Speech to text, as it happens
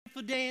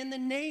Beautiful day in the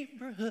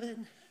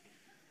neighborhood.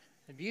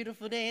 A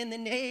beautiful day in the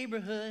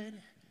neighborhood.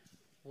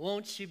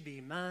 Won't you be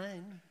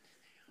mine?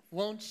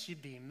 Won't you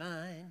be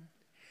mine?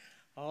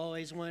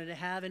 Always wanted to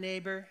have a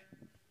neighbor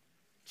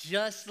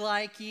just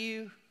like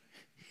you.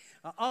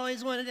 I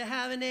always wanted to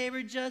have a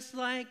neighbor just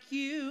like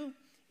you.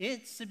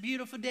 It's a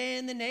beautiful day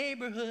in the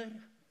neighborhood.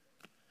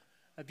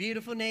 A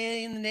beautiful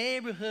day in the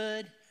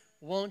neighborhood.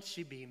 Won't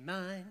you be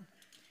mine?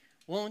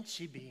 Won't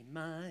you be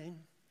mine?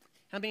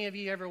 How many of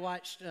you ever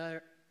watched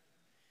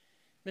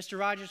Mr.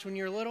 Rogers when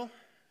you were little?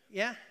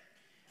 Yeah?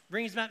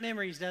 Brings back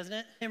memories, doesn't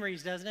it?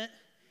 Memories, doesn't it?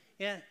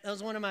 Yeah, that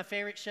was one of my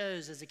favorite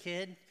shows as a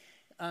kid.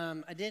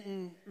 I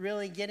didn't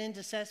really get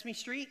into Sesame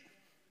Street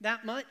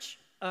that much.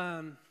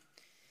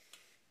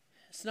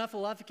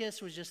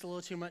 Snuffleupagus was just a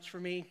little too much for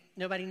me.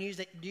 Nobody knew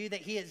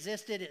that he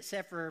existed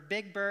except for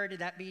Big Bird.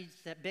 That means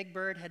that Big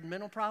Bird had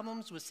mental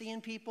problems with seeing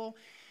people.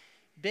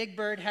 Big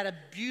Bird had a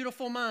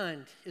beautiful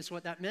mind, is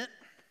what that meant,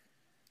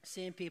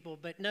 seeing people.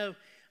 But no,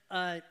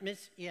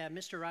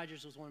 Mr.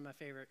 Rogers was one of my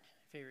favorite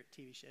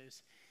TV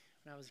shows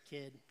when I was a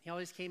kid. He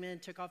always came in,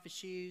 took off his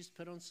shoes,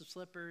 put on some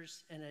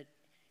slippers, and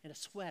a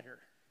sweater,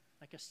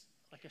 like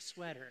a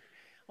sweater.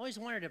 I always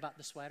wondered about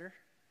the sweater.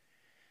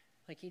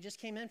 Like he just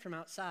came in from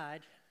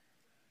outside,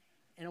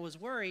 and I was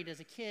worried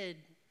as a kid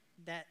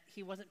that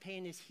he wasn't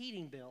paying his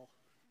heating bill.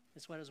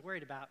 That's what I was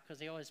worried about, because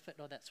he always put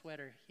on that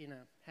sweater,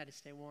 had to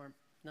stay warm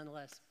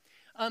nonetheless.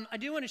 I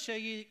do want to show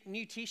you a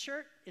new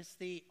t-shirt. It's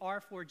the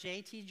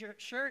R4J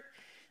t-shirt.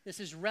 This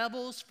is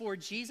Rebels for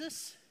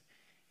Jesus,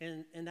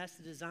 and that's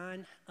the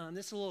design.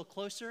 This is a little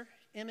closer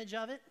image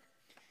of it.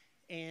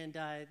 And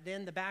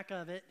then the back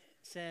of it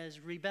says,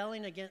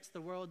 rebelling against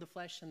the world, the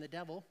flesh, and the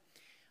devil.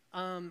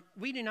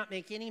 We do not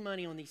make any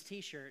money on these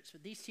t-shirts,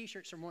 but these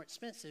t-shirts are more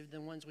expensive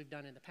than ones we've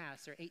done in the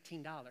past. They're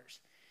 $18.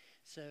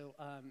 So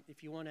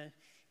if you want to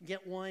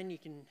get one, you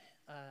can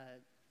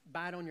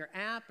buy it on your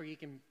app, or you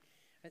can,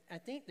 I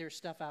think there's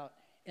stuff out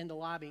in the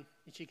lobby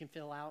that you can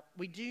fill out.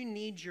 We do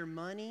need your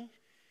money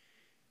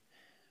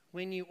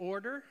when you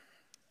order.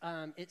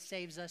 It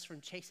saves us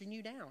from chasing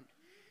you down.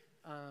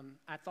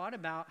 I thought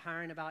about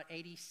hiring about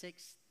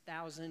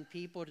 86,000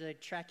 people to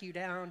track you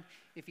down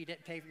if you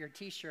didn't pay for your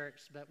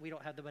t-shirts, but we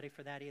don't have the money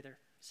for that either.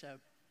 So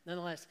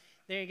nonetheless,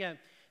 there you go.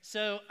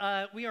 So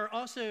we are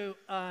also,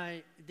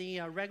 the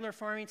regular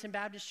Farmington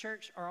Baptist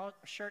Church, our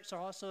shirts are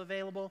also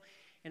available,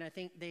 and I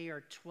think they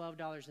are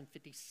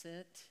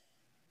 $12.50,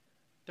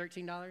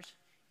 $13?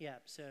 Yeah,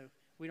 so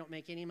we don't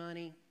make any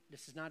money.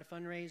 This is not a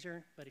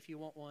fundraiser, but if you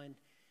want one,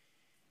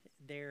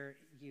 there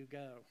you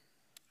go.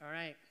 All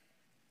right.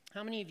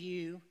 How many of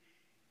you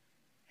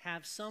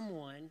have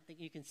someone that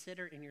you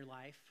consider in your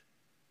life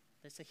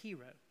that's a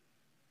hero?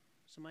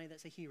 Somebody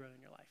that's a hero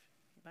in your life?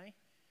 Anybody?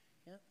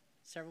 Yeah,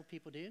 several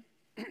people do.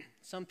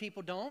 Some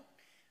people don't.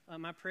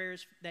 My prayer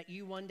is that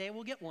you one day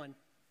will get one.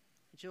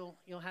 That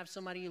you'll have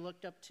somebody you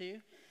looked up to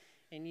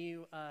and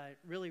you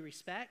really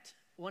respect.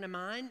 One of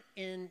mine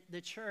in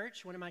the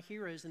church, one of my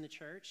heroes in the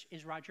church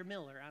is Roger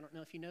Miller. I don't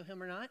know if you know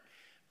him or not.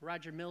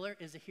 Roger Miller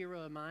is a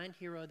hero of mine,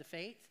 hero of the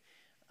faith.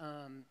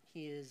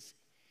 He is,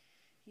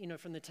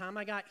 from the time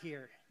I got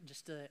here,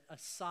 just a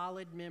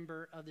solid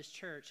member of this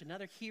church.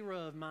 Another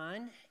hero of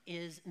mine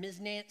is Ms.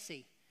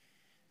 Nancy.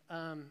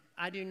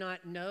 I do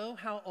not know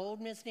how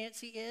old Ms.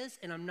 Nancy is,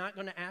 and I'm not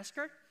going to ask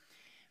her,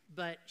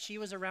 but she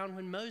was around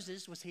when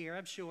Moses was here,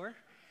 I'm sure.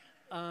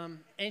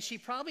 And she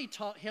probably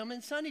taught him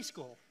in Sunday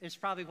school, is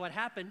probably what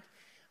happened.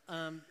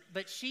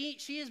 But she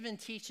has been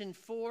teaching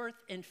 4th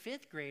and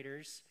 5th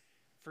graders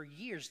for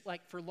years,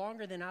 like for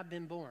longer than I've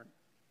been born.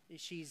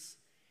 She's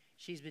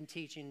been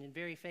teaching and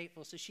very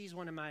faithful. So she's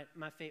one of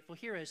my faithful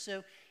heroes.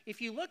 So if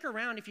you look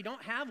around, if you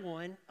don't have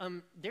one,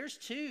 there's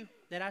 2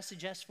 that I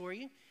suggest for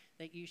you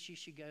that you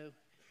should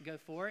go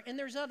for. And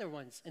there's other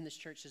ones in this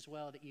church as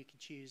well that you could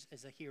choose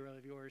as a hero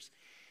of yours.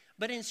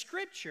 But in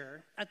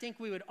Scripture, I think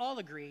we would all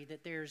agree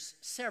that there's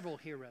several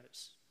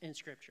heroes in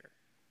Scripture.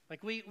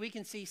 Like we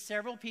can see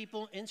several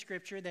people in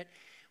Scripture that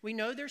we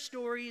know their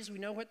stories, we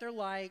know what they're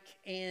like,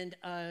 and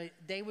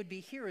they would be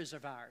heroes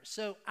of ours.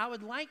 So I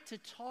would like to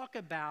talk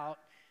about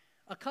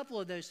a couple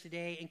of those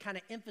today and kind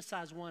of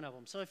emphasize one of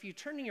them. So if you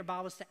turn in your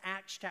Bibles to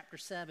Acts chapter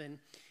 7,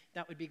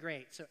 that would be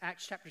great. So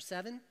Acts chapter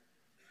 7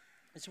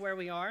 is where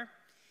we are.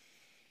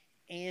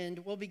 And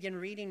we'll begin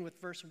reading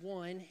with verse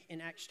 1 in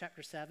Acts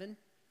chapter 7.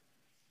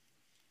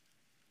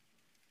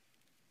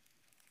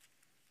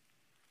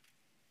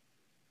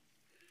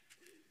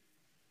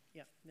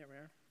 Yeah, there we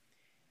are.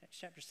 Acts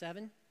chapter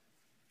 7.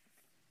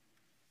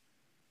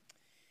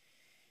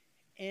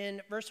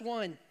 And verse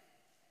 1.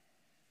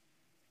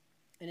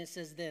 And it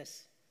says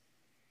this.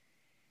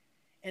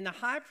 And the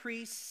high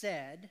priest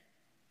said,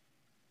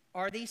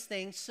 "Are these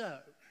things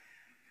so?"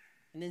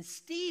 And then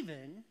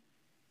Stephen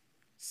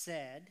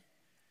said,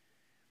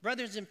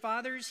 "Brothers and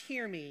fathers,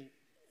 hear me.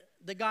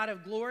 The God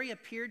of glory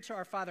appeared to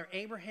our father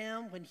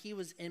Abraham when he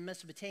was in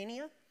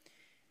Mesopotamia,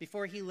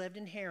 before he lived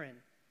in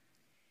Haran,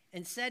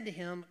 and said to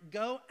him,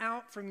 'Go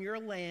out from your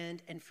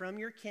land and from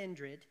your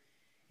kindred,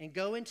 and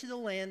go into the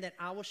land that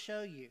I will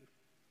show you.'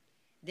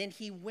 Then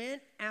he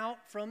went out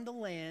from the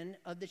land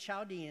of the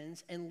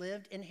Chaldeans and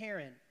lived in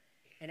Haran.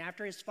 And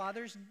after his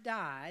father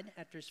died,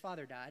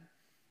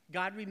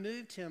 God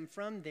removed him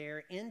from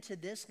there into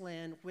this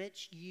land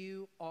which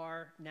you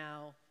are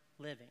now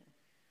living.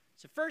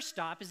 So first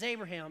stop is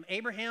Abraham.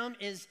 Abraham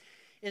is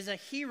a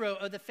hero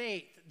of the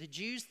faith. The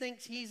Jews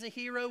think he's a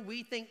hero.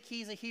 We think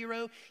he's a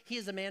hero. He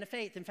is a man of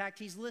faith. In fact,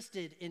 he's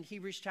listed in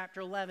Hebrews chapter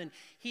 11.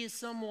 He is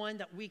someone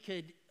that we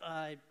could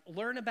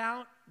learn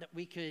about, that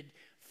we could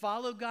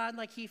follow God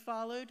like he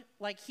followed.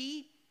 Like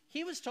he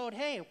was told,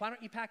 hey, why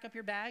don't you pack up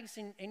your bags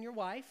and your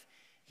wife?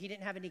 He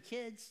didn't have any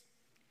kids.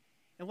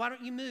 And why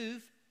don't you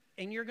move?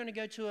 And you're going to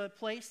go to a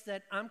place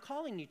that I'm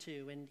calling you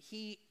to. And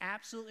he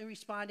absolutely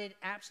responded,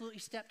 absolutely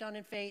stepped out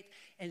in faith,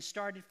 and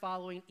started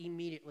following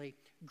immediately.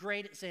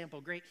 Great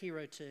example, great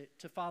hero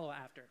to follow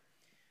after.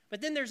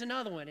 But then there's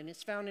another one, and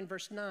it's found in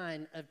verse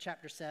 9 of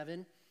chapter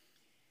 7.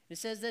 It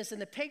says this,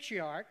 and the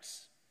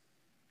patriarchs,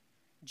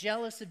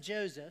 jealous of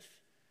Joseph,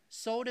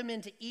 sold him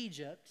into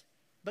Egypt,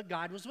 but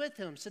God was with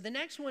him. So the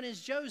next one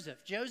is Joseph.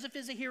 Joseph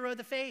is a hero of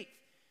the faith.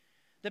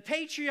 The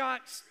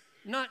patriarchs,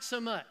 not so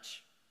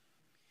much.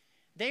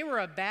 They were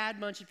a bad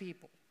bunch of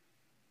people,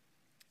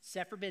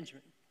 except for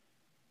Benjamin,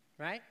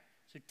 right?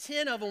 So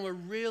 10 of them were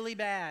really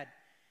bad.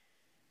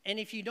 And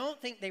if you don't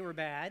think they were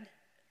bad,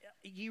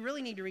 you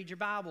really need to read your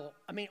Bible.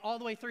 I mean, all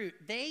the way through.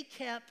 They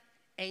kept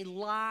a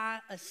lie,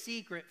 a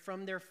secret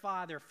from their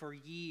father for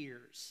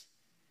years,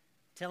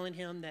 telling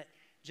him that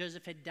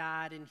Joseph had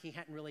died and he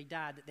hadn't really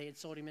died, that they had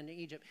sold him into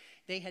Egypt.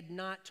 They had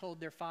not told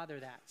their father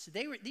that. So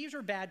these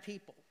were bad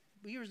people.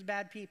 These were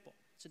bad people.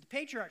 So the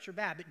patriarchs are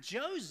bad. But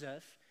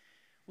Joseph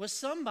was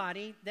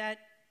somebody that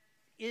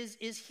is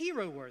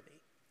hero worthy.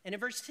 And in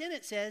verse 10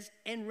 it says,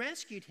 and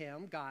rescued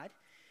him, God,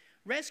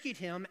 rescued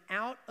him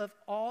out of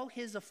all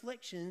his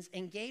afflictions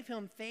and gave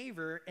him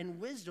favor and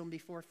wisdom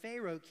before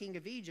Pharaoh, king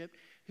of Egypt,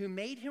 who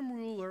made him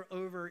ruler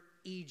over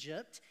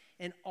Egypt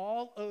and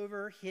all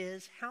over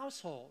his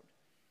household.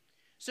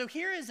 So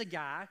here is a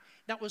guy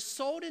that was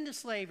sold into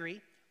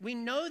slavery. We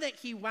know that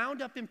he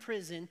wound up in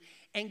prison,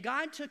 and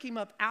God took him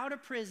up out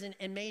of prison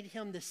and made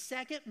him the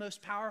second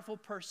most powerful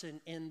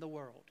person in the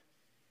world.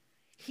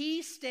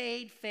 He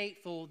stayed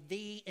faithful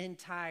the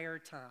entire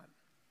time.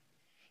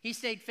 He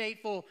stayed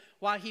faithful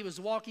while he was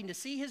walking to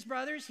see his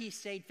brothers. He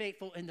stayed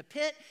faithful in the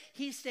pit.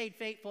 He stayed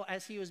faithful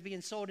as he was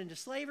being sold into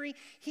slavery.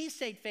 He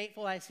stayed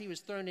faithful as he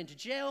was thrown into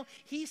jail.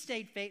 He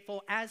stayed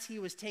faithful as he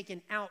was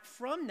taken out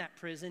from that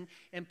prison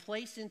and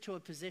placed into a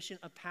position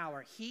of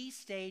power. He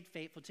stayed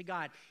faithful to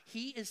God.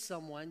 He is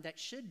someone that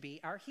should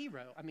be our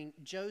hero. I mean,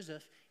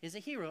 Joseph is a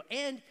hero.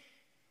 And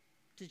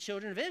to the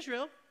children of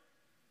Israel,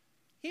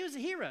 he was a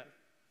hero.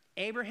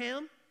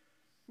 Abraham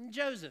and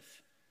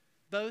Joseph,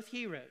 both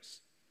heroes.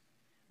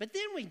 But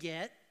then we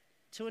get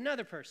to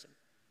another person.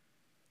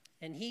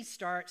 And his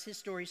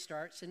story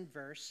starts in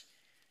verse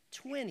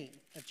 20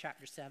 of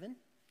chapter 7.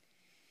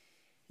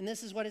 And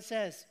this is what it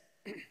says.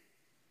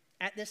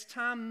 At this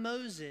time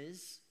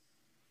Moses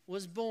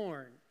was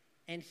born,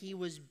 and he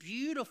was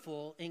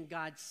beautiful in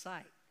God's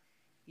sight.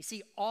 You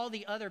see, all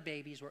the other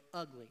babies were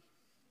ugly.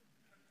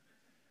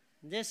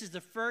 This is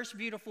the first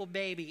beautiful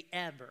baby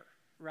ever,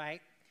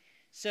 right?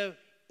 So,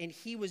 and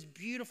he was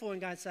beautiful in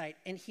God's sight,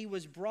 and he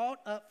was brought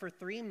up for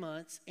 3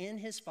 months in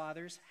his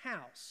father's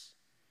house.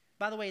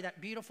 By the way,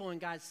 that beautiful in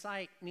God's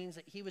sight means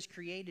that he was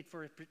created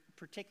for a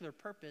particular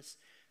purpose,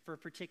 for a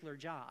particular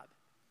job.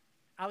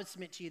 I would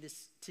submit to you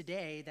this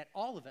today that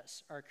all of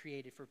us are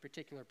created for a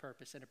particular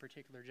purpose and a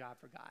particular job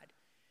for God.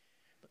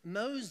 But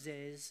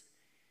Moses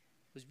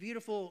was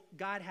beautiful.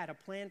 God had a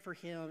plan for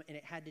him, and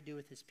it had to do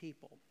with his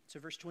people.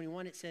 So verse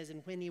 21, it says,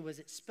 and when he was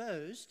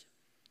exposed,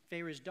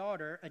 Pharaoh's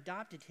daughter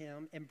adopted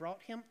him and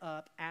brought him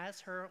up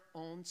as her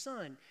own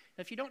son.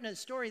 Now, if you don't know the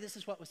story, this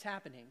is what was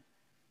happening.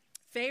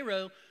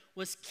 Pharaoh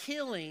was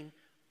killing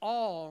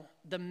all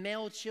the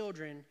male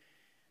children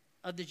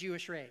of the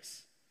Jewish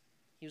race.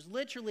 He was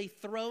literally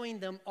throwing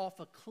them off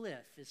a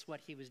cliff is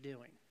what he was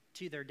doing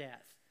to their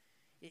death.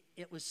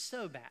 It was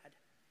so bad.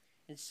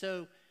 And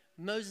so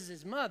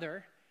Moses'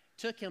 mother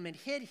took him and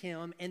hid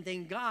him, and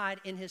then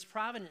God, in his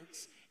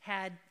providence,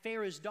 had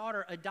Pharaoh's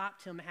daughter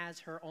adopt him as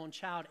her own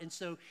child. And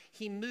so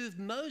he moved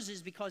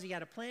Moses, because he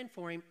had a plan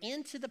for him,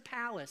 into the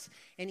palace,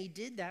 and he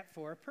did that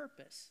for a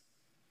purpose.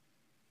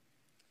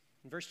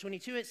 In verse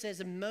 22, it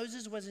says, and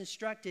Moses was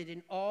instructed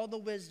in all the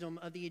wisdom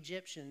of the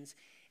Egyptians,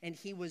 and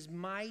he was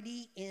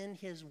mighty in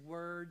his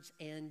words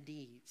and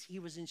deeds. He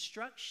was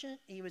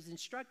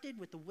instructed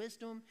with the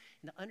wisdom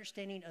and the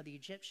understanding of the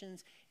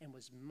Egyptians, and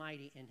was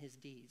mighty in his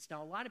deeds.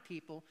 Now, a lot of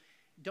people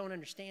don't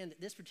understand that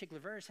this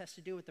particular verse has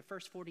to do with the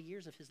first 40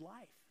 years of his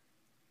life.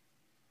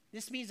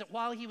 This means that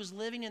while he was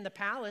living in the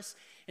palace,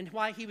 and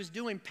while he was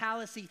doing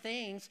palacey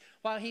things,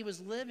 while he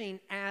was living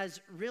as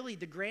really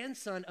the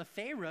grandson of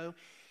Pharaoh,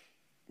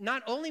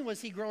 not only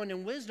was he growing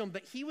in wisdom,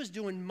 but he was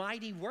doing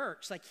mighty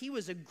works. Like, he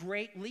was a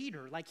great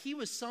leader. Like, he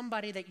was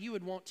somebody that you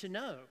would want to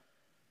know.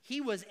 He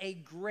was a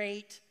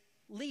great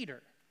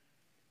leader.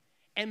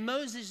 And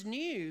Moses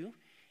knew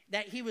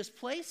that he was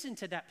placed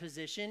into that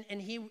position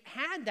and he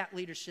had that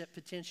leadership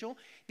potential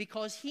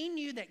because he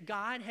knew that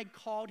God had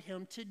called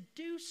him to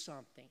do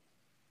something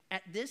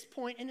at this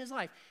point in his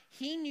life.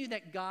 He knew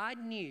that God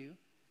knew,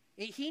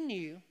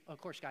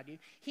 of course God knew,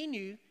 he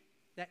knew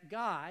that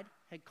God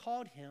had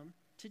called him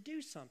to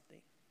do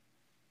something.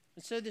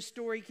 And so the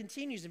story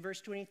continues in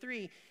verse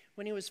 23.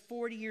 When he was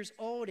 40 years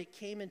old, it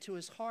came into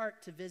his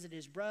heart to visit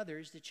his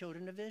brothers, the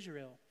children of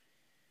Israel,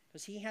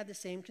 because he had the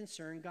same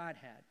concern God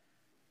had.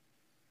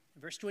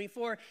 Verse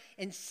 24,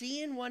 and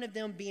seeing one of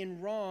them being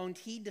wronged,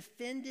 he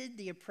defended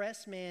the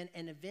oppressed man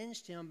and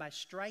avenged him by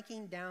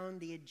striking down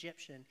the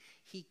Egyptian.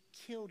 He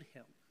killed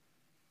him.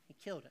 He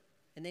killed him.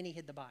 And then he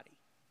hid the body.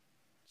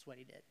 That's what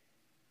he did.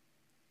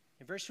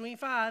 In verse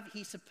 25,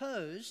 he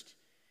supposed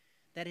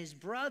that his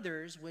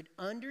brothers would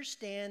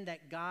understand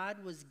that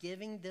God was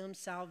giving them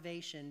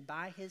salvation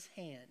by his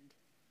hand,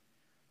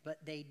 but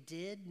they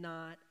did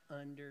not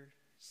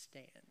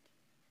understand.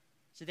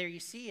 So there you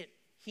see it.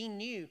 He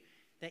knew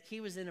that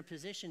he was in a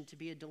position to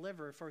be a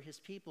deliverer for his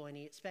people, and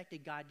he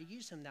expected God to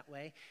use him that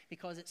way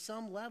because at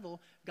some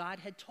level, God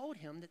had told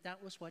him that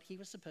that was what he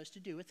was supposed to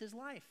do with his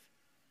life.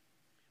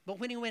 But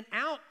when he went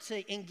out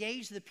to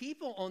engage the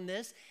people on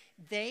this,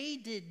 they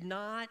did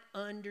not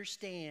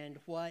understand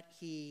what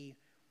he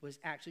was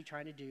actually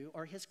trying to do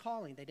or his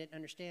calling. They didn't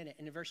understand it.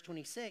 And in verse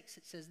 26,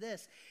 it says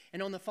this,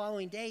 and on the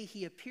following day,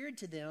 he appeared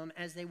to them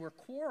as they were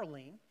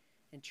quarreling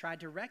and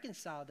tried to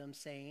reconcile them,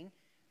 saying,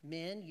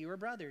 men, you are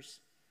brothers.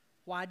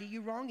 Why do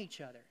you wrong each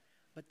other?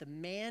 But the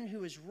man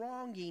who is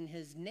wronging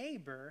his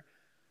neighbor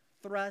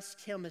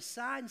thrust him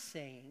aside,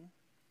 saying,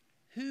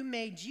 who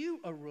made you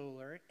a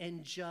ruler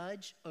and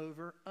judge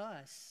over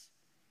us?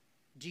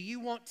 Do you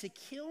want to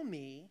kill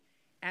me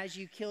as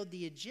you killed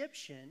the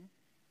Egyptian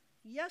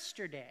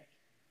yesterday?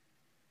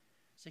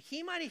 So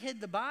he might have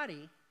hid the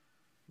body,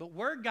 but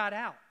word got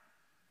out.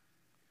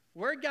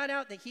 Word got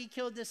out that he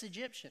killed this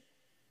Egyptian.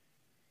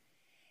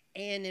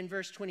 And in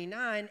verse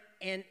 29,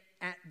 and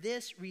at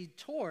this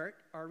retort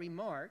or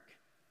remark,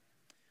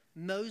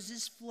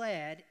 Moses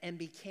fled and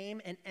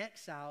became an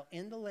exile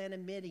in the land of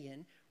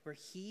Midian, where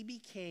he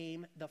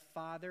became the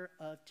father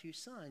of two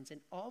sons.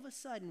 And all of a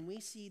sudden, we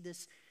see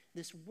this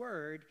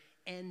word,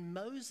 and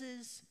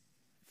Moses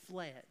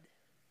fled.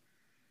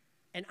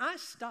 And I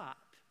stop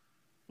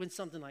when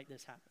something like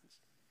this happens.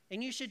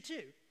 And you should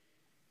too.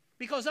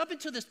 Because up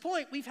until this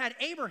point, we've had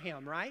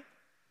Abraham, right?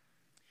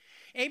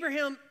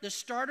 Abraham, the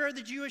starter of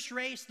the Jewish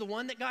race, the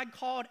one that God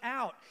called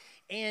out,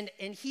 and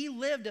he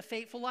lived a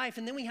faithful life.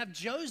 And then we have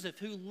Joseph,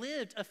 who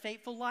lived a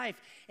faithful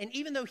life. And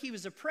even though he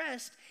was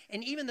oppressed,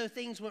 and even though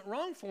things went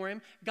wrong for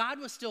him, God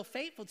was still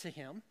faithful to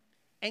him.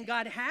 And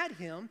God had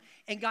him,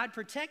 and God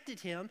protected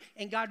him,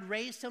 and God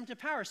raised him to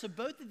power. So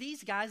both of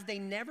these guys, they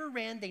never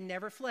ran, they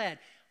never fled.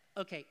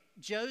 Okay,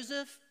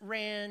 Joseph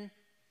ran,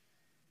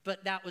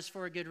 but that was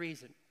for a good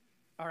reason.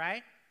 All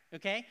right?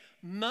 Okay?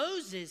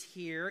 Moses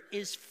here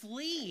is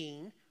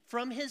fleeing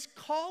from his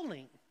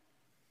calling.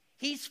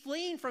 He's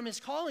fleeing from his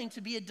calling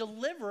to be a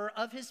deliverer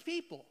of his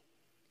people.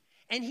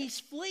 And he's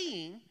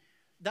fleeing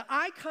the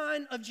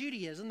icon of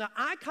Judaism, the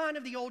icon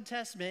of the Old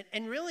Testament,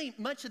 and really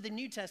much of the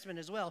New Testament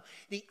as well.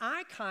 The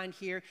icon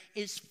here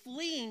is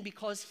fleeing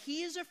because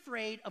he is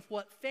afraid of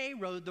what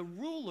Pharaoh, the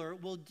ruler,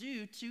 will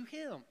do to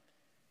him.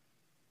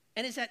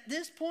 And it's at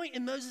this point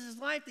in Moses'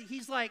 life that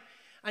he's like,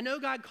 I know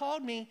God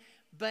called me,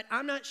 but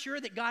I'm not sure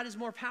that God is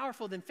more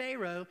powerful than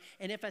Pharaoh.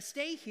 And if I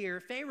stay here,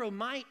 Pharaoh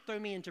might throw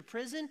me into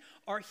prison,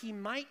 or he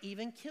might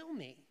even kill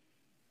me.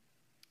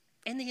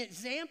 And the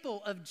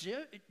example of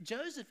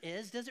Joseph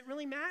is, does it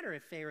really matter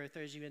if Pharaoh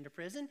throws you into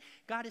prison?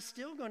 God is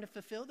still going to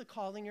fulfill the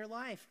call in your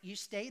life. You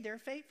stay there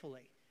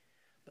faithfully.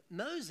 But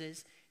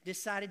Moses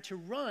decided to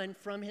run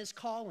from his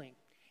calling.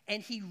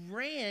 And he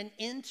ran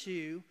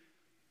into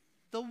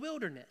the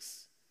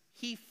wilderness.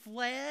 He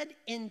fled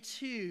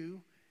into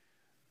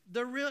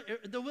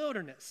the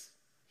wilderness.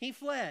 He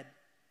fled.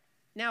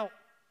 Now,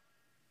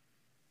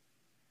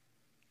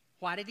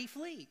 why did he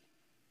flee?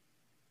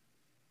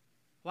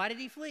 Why did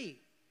he flee?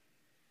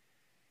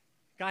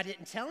 God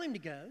didn't tell him to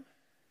go,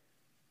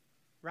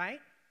 right?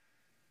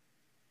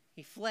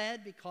 He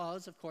fled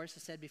because, of course, I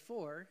said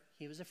before,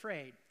 he was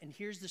afraid. And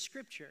here's the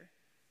scripture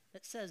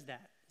that says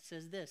that. It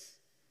says this.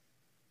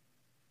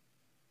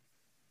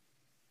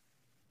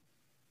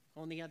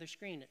 On the other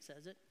screen, it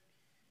says it.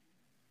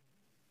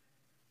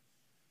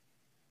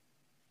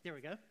 There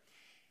we go.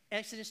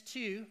 Exodus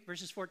 2,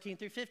 verses 14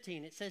 through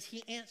 15. It says,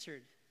 he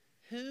answered,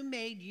 who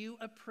made you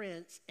a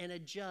prince and a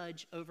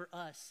judge over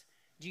us?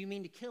 Do you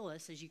mean to kill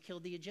us as you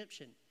killed the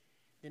Egyptian?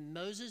 Then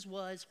Moses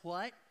was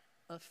what?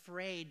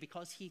 Afraid,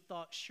 because he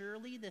thought,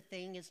 surely the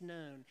thing is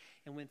known.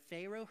 And when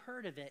Pharaoh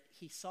heard of it,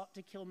 he sought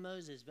to kill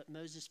Moses. But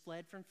Moses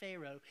fled from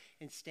Pharaoh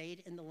and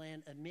stayed in the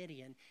land of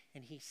Midian.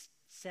 And he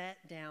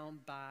sat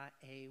down by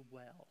a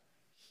well.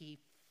 He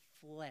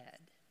fled.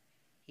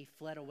 He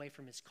fled away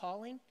from his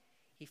calling.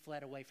 He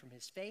fled away from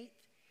his faith.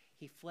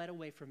 He fled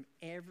away from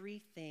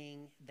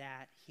everything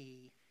that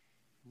he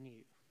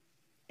knew.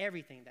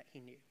 Everything that he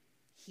knew.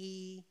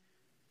 He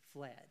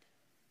fled.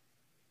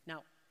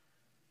 Now,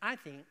 I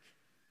think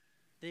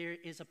there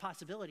is a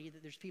possibility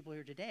that there's people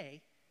here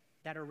today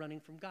that are running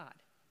from God,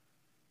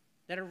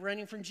 that are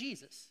running from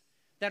Jesus,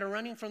 that are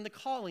running from the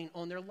calling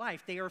on their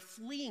life. They are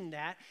fleeing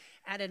that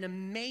at an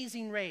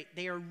amazing rate.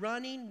 They are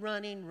running.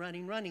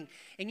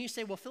 And you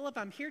say, well, Philip,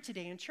 I'm here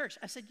today in church.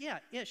 I said, yeah,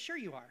 sure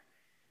you are.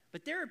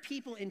 But there are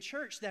people in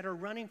church that are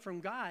running from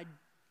God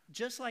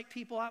just like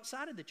people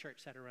outside of the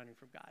church that are running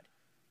from God.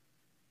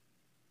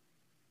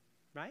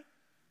 Right?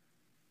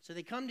 So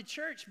they come to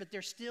church, but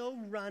they're still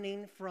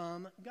running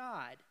from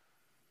God.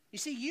 You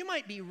see, you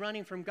might be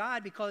running from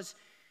God because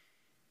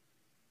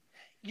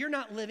you're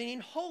not living in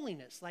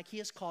holiness like he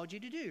has called you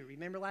to do.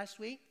 Remember last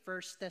week,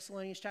 1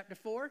 Thessalonians chapter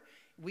 4?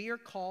 We are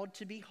called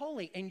to be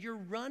holy. And you're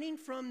running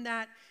from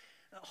that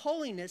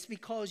holiness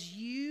because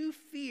you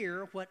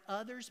fear what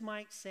others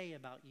might say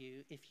about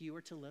you if you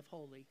were to live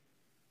holy.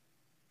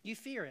 You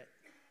fear it.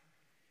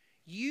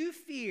 You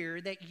fear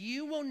that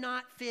you will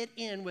not fit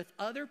in with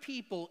other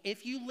people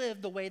if you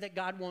live the way that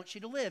God wants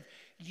you to live.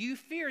 You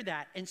fear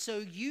that. And so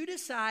you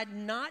decide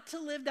not to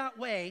live that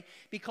way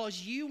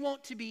because you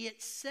want to be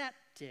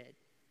accepted.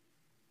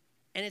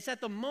 And it's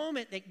at the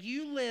moment that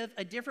you live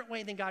a different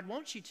way than God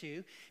wants you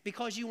to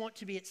because you want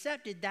to be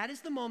accepted. That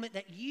is the moment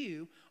that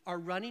you are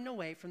running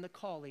away from the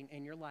calling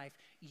in your life.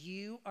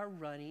 You are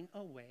running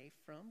away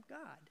from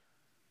God.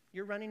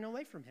 You're running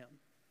away from him.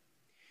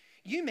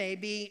 You may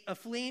be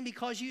fleeing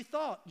because you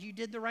thought you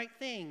did the right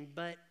thing,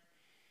 but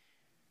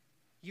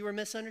you were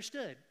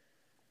misunderstood.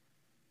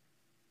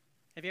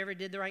 Have you ever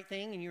did the right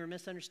thing and you were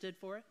misunderstood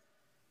for it?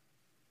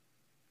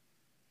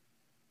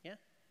 Yeah,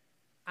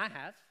 I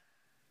have.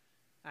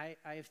 I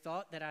have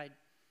thought that I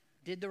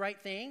did the right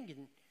thing,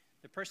 and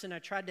the person I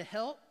tried to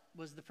help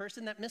was the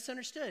person that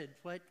misunderstood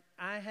what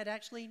I had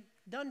actually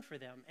done for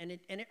them, and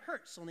it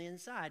hurts on the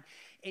inside.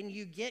 And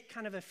you get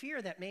kind of a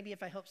fear that maybe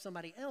if I help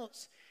somebody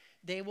else,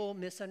 they will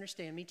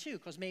misunderstand me too,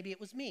 because maybe it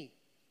was me.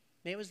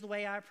 Maybe it was the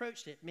way I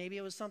approached it. Maybe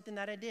it was something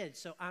that I did.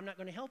 So I'm not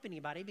going to help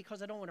anybody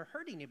because I don't want to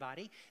hurt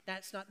anybody.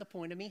 That's not the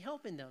point of me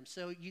helping them.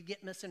 So you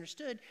get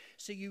misunderstood.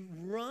 So you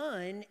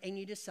run and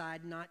you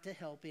decide not to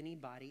help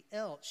anybody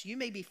else. You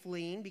may be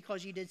fleeing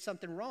because you did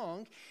something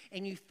wrong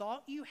and you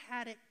thought you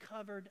had it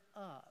covered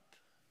up.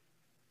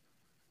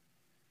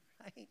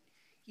 Right?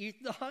 You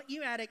thought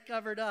you had it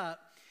covered up,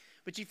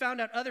 but you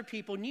found out other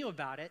people knew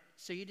about it,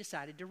 so you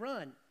decided to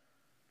run.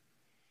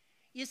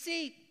 You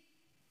see,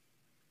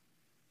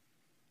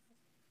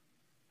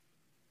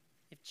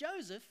 if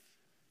Joseph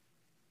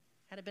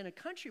had been a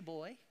country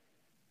boy,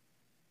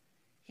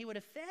 he would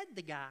have fed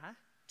the guy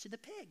to the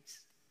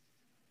pigs.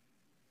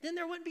 Then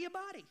there wouldn't be a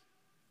body.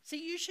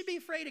 See, you should be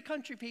afraid of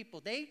country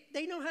people. They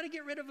know how to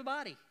get rid of a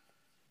body.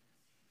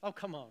 Oh,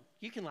 come on.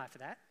 You can laugh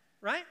at that,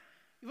 right?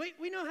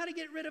 We know how to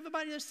get rid of a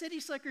body. Those city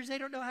slickers, they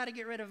don't know how to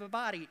get rid of a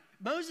body.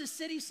 Moses,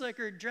 city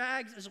slicker,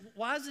 drags, as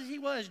wise as he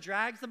was,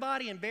 drags the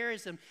body and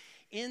buries him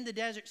in the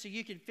desert so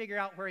you could figure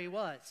out where he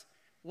was.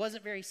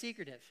 Wasn't very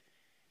secretive.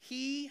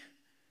 He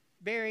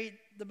buried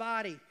the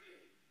body.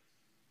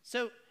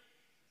 So,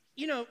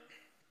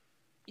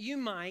 you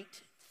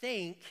might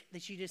think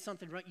that you did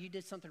something wrong. You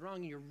did something wrong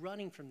and you're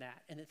running from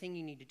that. And the thing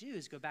you need to do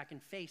is go back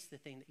and face the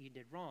thing that you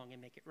did wrong and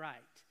make it right.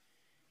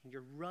 And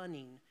you're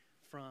running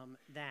from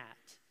that.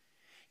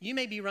 You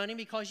may be running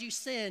because you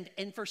sinned,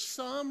 and for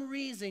some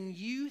reason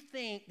you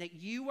think that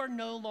you are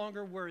no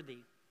longer worthy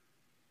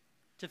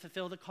to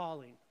fulfill the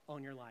calling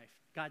on your life,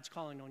 God's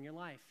calling on your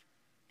life.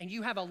 And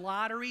you have a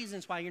lot of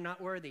reasons why you're not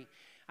worthy.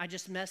 I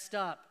just messed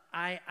up.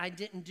 I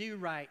didn't do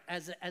right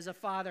as a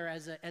father,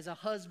 as a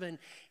husband,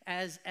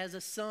 as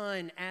a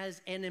son,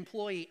 as an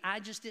employee.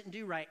 I just didn't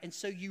do right. And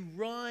so you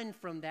run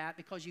from that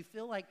because you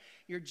feel like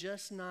you're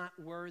just not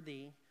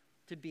worthy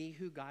to be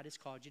who God has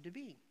called you to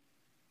be.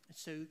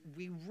 So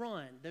we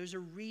run. Those are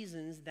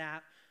reasons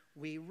that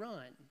we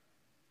run.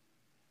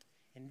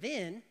 And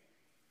then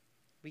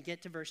we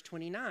get to verse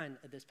 29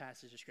 of this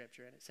passage of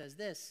Scripture, and it says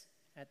this.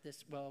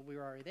 We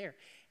were already there.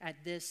 At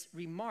this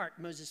remark,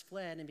 Moses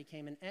fled and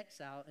became an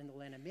exile in the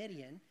land of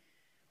Midian,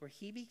 where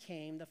he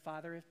became the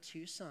father of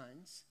 2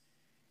 sons.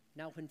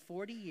 Now, when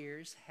 40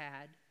 years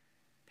had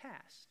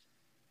passed.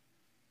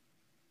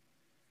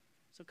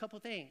 So a couple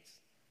things.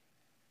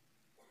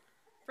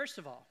 First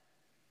of all,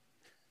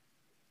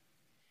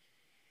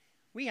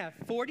 we have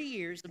 40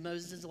 years of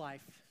Moses'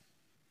 life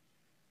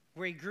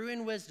where he grew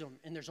in wisdom,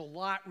 and there's a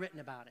lot written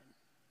about him.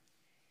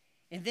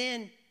 And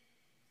then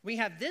we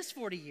have this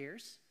 40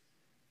 years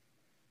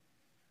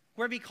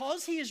where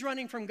because he is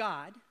running from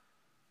God,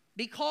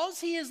 because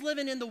he is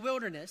living in the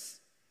wilderness,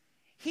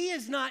 he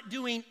is not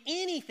doing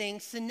anything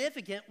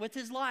significant with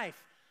his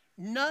life.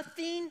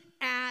 Nothing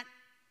at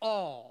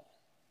all.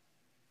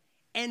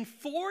 And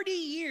 40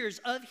 years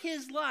of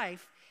his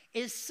life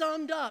is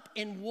summed up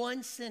in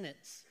one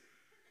sentence.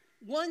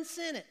 One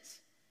sentence.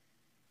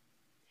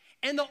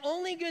 And the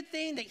only good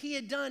thing that he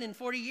had done in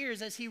 40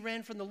 years as he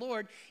ran from the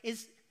Lord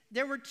is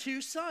there were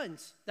 2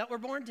 sons that were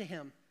born to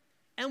him.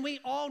 And we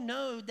all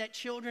know that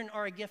children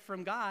are a gift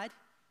from God,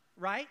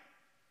 right?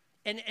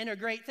 and a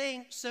great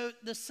thing. So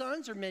the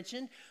sons are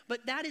mentioned,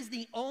 but that is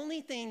the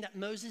only thing that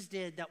Moses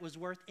did that was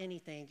worth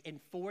anything in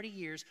 40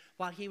 years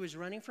while he was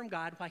running from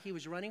God, while he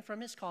was running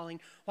from his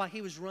calling, while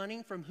he was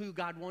running from who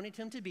God wanted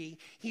him to be.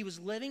 He was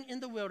living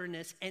in the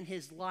wilderness, and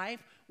his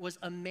life was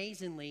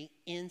amazingly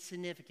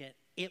insignificant.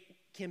 It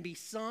can be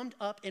summed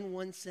up in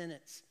one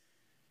sentence.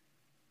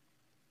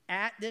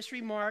 At this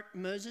remark,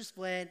 Moses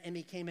fled and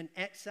became an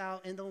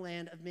exile in the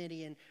land of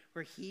Midian,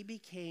 where he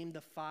became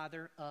the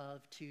father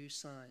of 2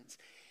 sons.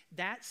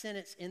 That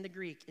sentence in the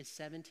Greek is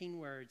 17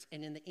 words,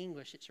 and in the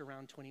English, it's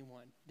around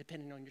 21,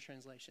 depending on your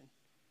translation.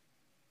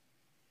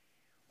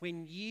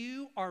 When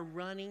you are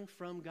running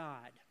from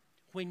God,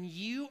 when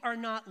you are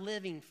not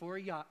living for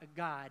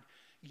God,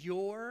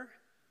 your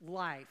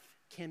life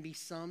can be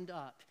summed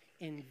up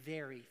in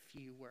very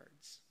few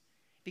words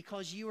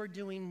because you are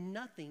doing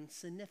nothing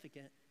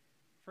significant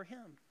for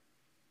Him.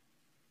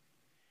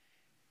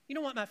 You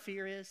know what my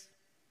fear is?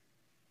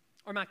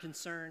 Or my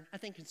concern. I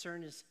think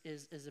concern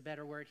is a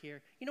better word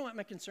here. You know what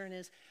my concern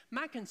is?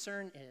 My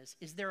concern is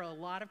there are a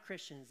lot of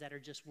Christians that are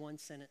just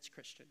one-sentence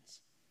Christians.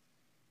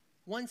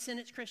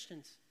 One-sentence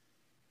Christians.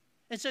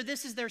 And so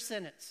this is their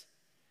sentence.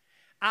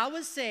 I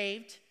was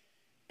saved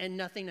and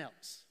nothing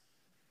else.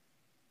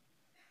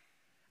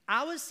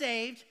 I was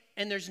saved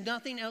and there's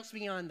nothing else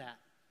beyond that.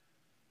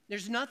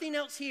 There's nothing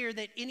else here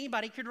that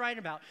anybody could write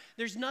about.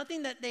 There's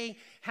nothing that they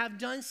have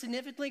done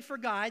significantly for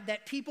God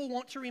that people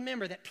want to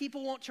remember, that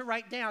people want to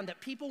write down, that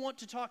people want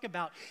to talk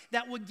about,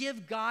 that would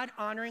give God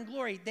honor and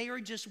glory. They are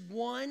just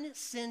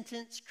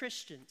one-sentence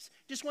Christians.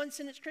 Just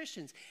one-sentence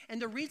Christians.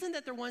 And the reason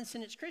that they're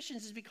one-sentence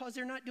Christians is because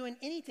they're not doing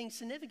anything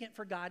significant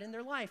for God in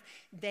their life.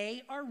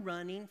 They are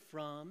running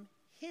from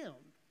Him.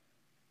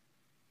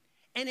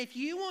 And if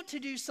you want to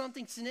do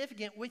something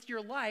significant with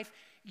your life,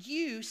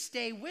 you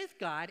stay with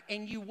God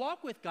and you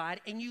walk with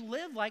God and you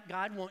live like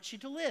God wants you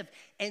to live.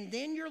 And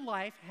then your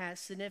life has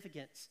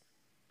significance.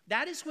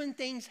 That is when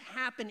things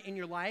happen in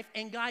your life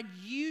and God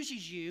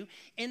uses you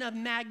in a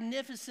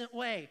magnificent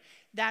way.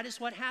 That is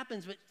what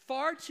happens. But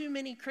far too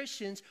many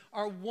Christians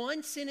are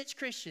one-sentence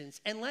Christians.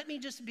 And let me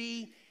just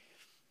be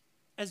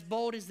as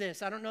bold as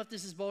this. I don't know if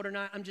this is bold or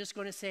not. I'm just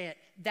going to say it.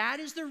 That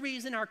is the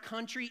reason our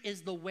country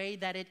is the way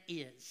that it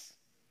is.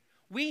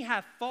 We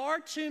have far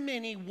too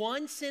many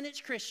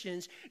one-sentence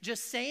Christians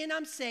just saying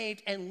I'm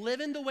saved and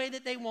living the way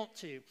that they want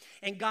to.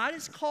 And God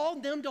has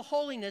called them to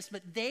holiness,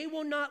 but they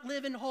will not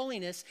live in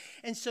holiness.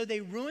 And so they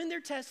ruin their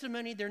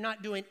testimony. They're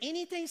not doing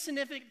anything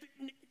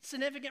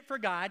significant for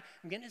God.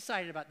 I'm getting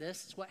excited about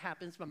this. It's what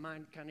happens. My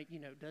mind kind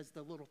of, does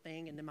the little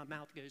thing, and then my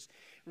mouth goes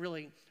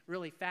really,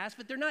 really fast.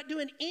 But they're not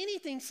doing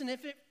anything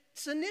significant.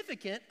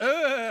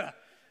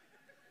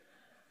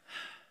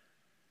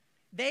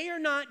 They are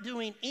not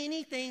doing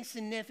anything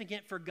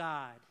significant for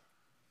God.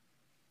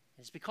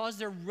 It's because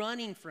they're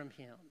running from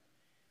Him.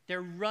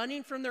 They're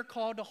running from their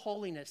call to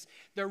holiness.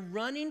 They're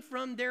running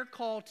from their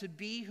call to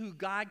be who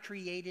God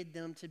created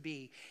them to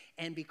be.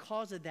 And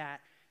because of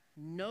that,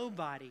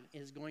 nobody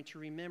is going to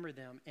remember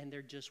them, and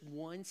they're just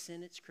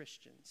one-sentence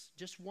Christians.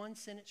 Just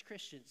one-sentence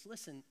Christians.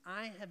 Listen,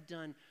 I have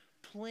done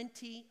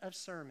plenty of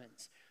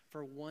sermons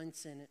for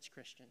one-sentence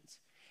Christians.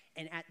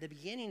 And at the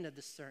beginning of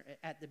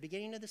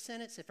the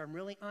sentence, if I'm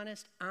really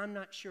honest, I'm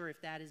not sure if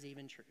that is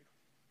even true.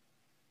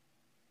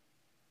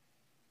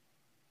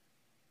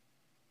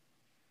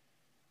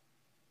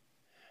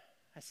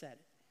 I said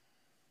it.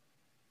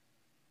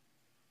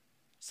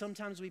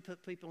 Sometimes we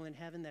put people in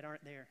heaven that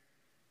aren't there.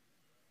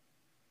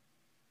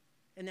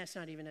 And that's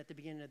not even at the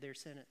beginning of their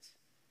sentence.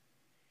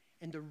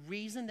 And the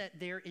reason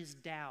that there is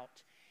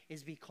doubt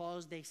is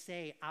because they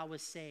say, I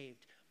was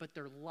saved, but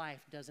their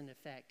life doesn't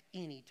affect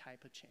any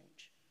type of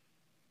change.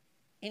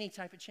 Any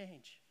type of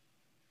change.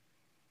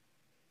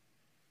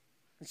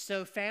 And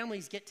so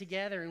families get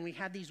together and we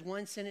have these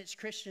one-sentence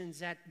Christians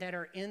that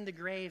are in the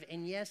grave.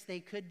 And yes, they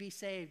could be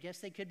saved. Yes,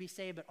 they could be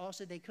saved, but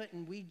also they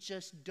couldn't. We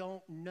just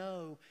don't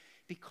know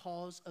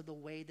because of the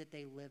way that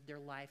they lived their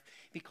life.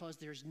 Because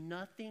there's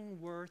nothing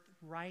worth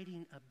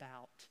writing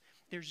about.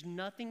 There's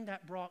nothing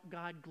that brought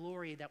God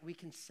glory that we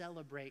can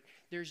celebrate.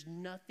 There's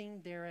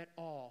nothing there at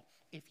all.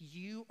 If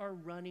you are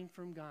running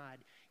from God,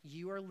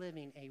 you are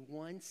living a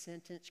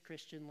one-sentence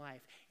Christian life,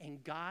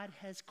 and God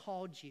has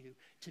called you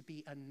to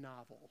be a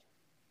novel.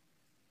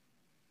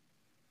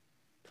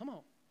 Come on.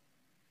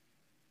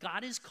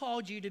 God has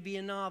called you to be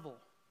a novel.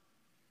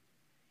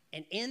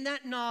 And in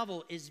that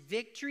novel is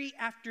victory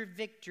after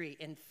victory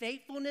and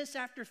faithfulness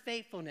after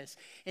faithfulness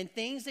and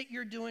things that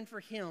you're doing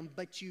for Him,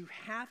 but you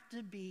have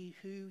to be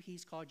who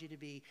He's called you to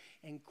be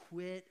and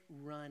quit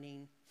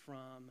running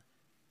from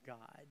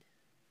God.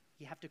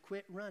 You have to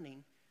quit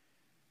running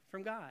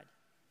from God.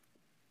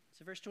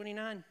 So verse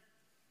 29.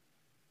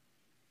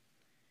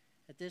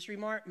 At this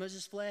remark,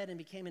 Moses fled and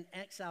became an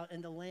exile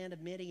in the land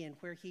of Midian,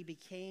 where he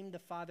became the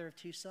father of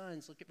 2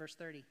 sons. Look at verse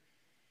 30.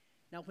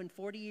 Now when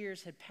 40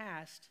 years had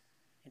passed,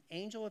 an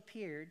angel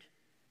appeared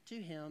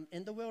to him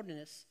in the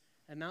wilderness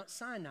at Mount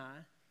Sinai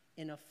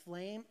in a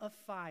flame of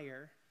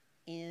fire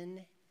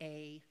in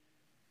a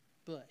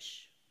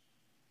bush.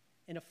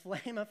 In a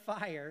flame of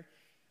fire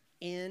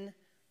in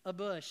a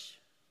bush.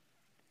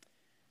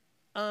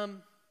 I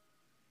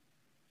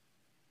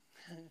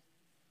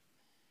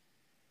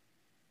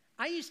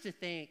used to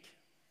think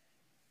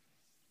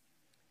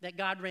that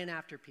God ran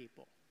after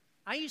people.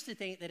 I used to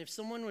think that if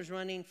someone was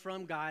running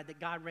from God, that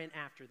God ran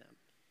after them.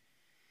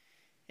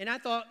 And I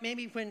thought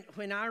maybe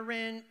when I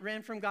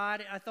ran from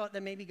God, I thought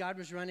that maybe God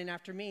was running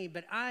after me.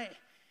 But I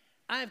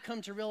have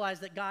come to realize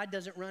that God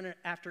doesn't run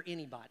after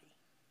anybody.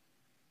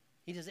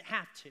 He doesn't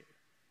have to.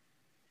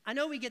 I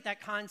know we get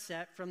that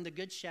concept from the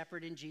Good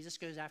Shepherd, and Jesus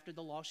goes after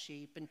the lost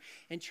sheep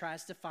and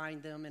tries to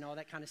find them and all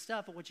that kind of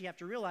stuff. But what you have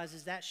to realize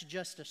is that's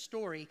just a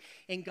story,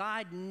 and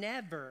God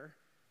never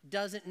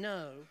doesn't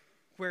know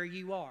where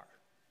you are.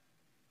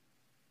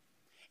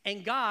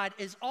 And God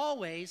is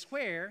always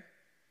where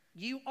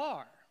you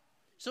are.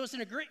 So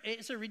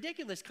it's a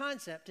ridiculous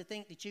concept to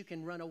think that you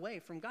can run away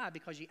from God,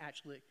 because you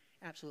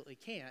absolutely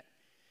can't.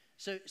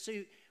 So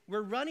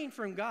we're running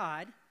from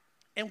God,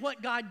 and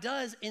what God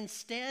does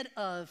instead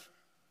of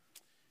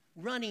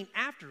running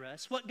after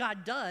us, what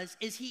God does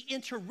is he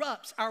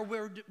interrupts our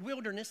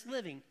wilderness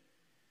living.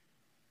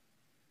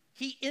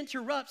 He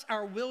interrupts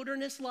our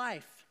wilderness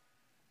life.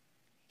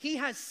 He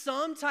has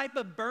some type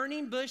of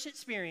burning bush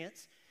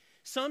experience,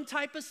 some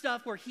type of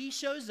stuff where he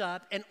shows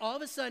up, and all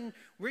of a sudden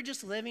we're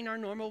just living our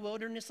normal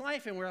wilderness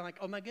life, and we're like,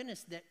 oh my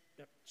goodness,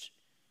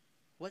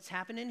 what's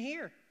happening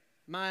here?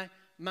 My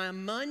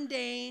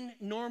mundane,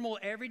 normal,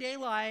 everyday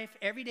life,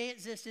 everyday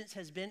existence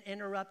has been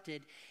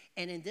interrupted.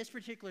 And in this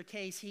particular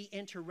case, he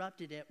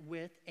interrupted it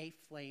with a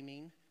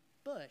flaming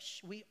bush.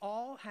 We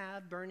all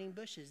have burning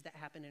bushes that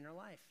happen in our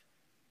life.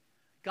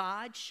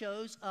 God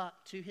shows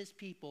up to his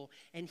people,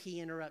 and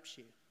he interrupts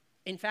you.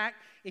 In fact,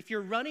 if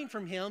you're running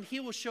from him, he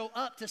will show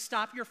up to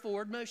stop your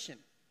forward motion.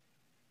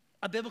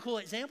 A biblical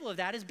example of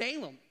that is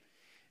Balaam.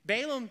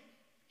 Balaam,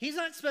 he's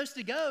not supposed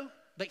to go,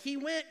 but he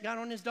went, got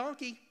on his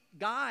donkey.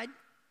 God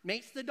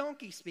makes the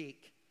donkey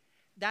speak.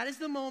 That is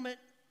the moment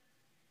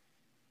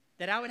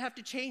that I would have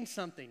to change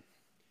something.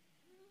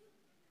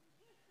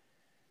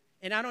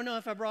 And I don't know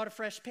if I brought a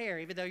fresh pair,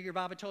 even though your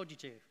Baba told you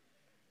to,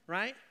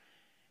 right?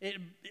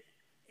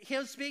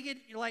 He'll speak it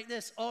like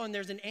this. Oh, and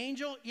there's an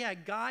angel. Yeah,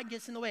 God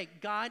gets in the way.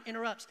 God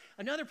interrupts.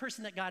 Another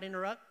person that God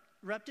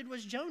interrupted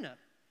was Jonah.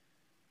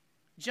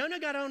 Jonah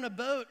got on a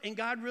boat, and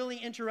God really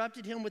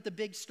interrupted him with the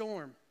big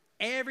storm.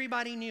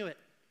 Everybody knew it.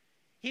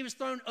 He was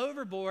thrown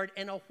overboard,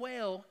 and a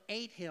whale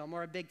ate him,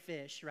 or a big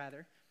fish,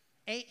 rather,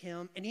 ate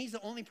him. And he's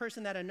the only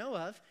person that I know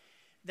of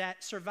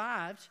that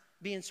survived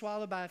being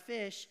swallowed by a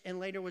fish and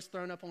later was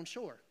thrown up on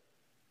shore.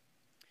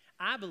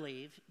 I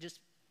believe,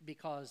 just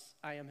because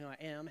I am who I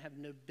am, have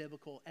no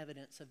biblical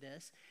evidence of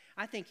this,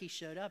 I think he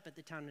showed up at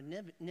the town of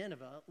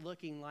Nineveh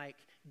looking like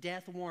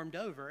death warmed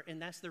over,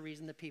 and that's the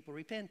reason the people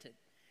repented.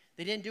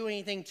 They didn't do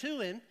anything to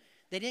him.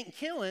 They didn't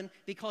kill him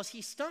because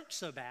he stunk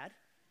so bad.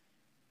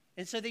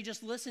 And so they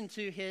just listened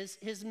to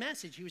his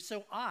message. He was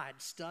so odd,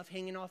 stuff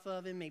hanging off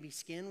of him. Maybe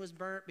skin was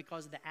burnt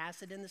because of the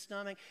acid in the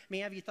stomach. I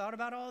mean, have you thought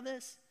about all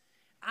this?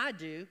 I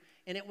do,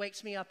 and it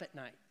wakes me up at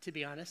night, to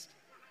be honest.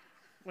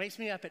 Wakes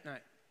me up at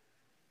night.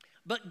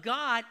 But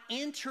God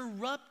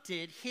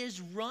interrupted his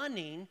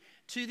running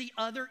to the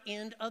other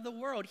end of the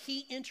world.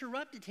 He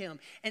interrupted him.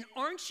 And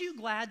aren't you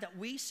glad that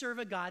we serve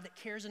a God that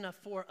cares enough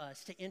for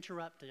us to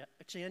interrupt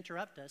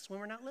us when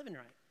we're not living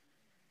right?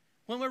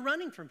 When we're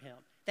running from him?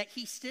 That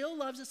he still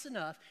loves us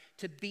enough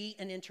to be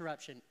an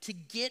interruption, to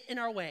get in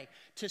our way,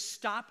 to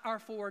stop our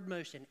forward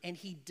motion. And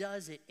he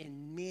does it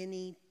in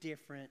many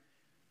different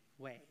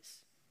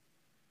ways.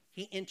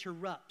 He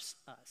interrupts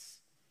us.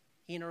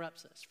 He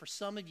interrupts us. For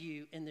some of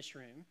you in this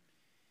room,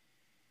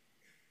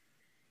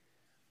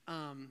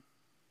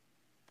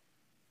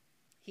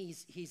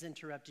 he's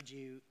interrupted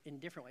you in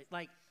different ways.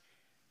 Like,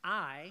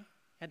 I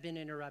have been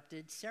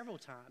interrupted several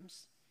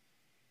times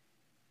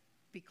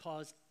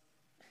because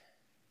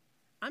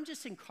I'm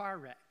just in car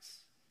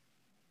wrecks.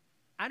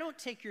 I don't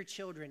take your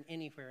children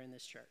anywhere in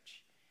this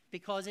church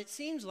because it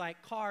seems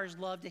like cars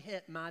love to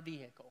hit my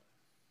vehicle.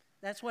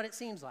 That's what it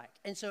seems like.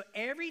 And so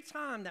every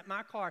time that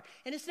my car,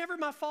 and it's never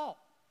my fault.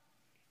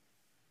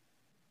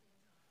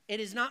 It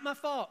is not my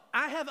fault.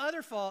 I have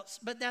other faults,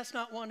 but that's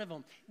not one of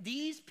them.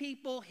 These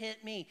people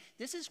hit me.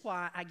 This is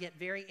why I get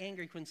very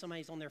angry when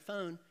somebody's on their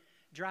phone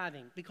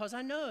driving, because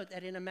I know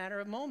that in a matter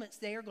of moments,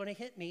 they are going to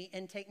hit me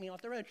and take me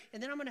off the road.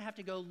 And then I'm going to have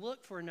to go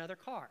look for another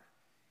car.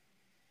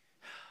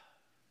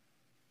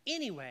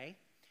 Anyway,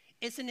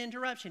 it's an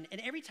interruption. And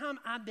every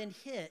time I've been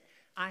hit,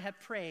 I have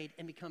prayed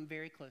and become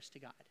very close to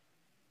God.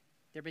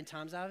 There have been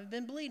times I've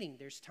been bleeding.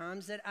 There's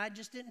times that I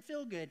just didn't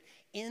feel good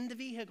in the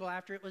vehicle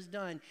after it was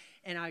done.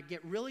 And I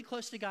get really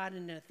close to God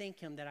and I thank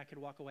him that I could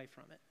walk away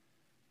from it.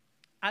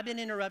 I've been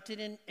interrupted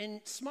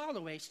in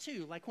smaller ways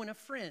too, like when a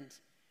friend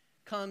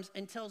comes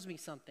and tells me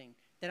something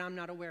that I'm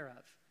not aware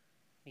of.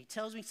 He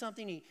tells me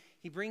something,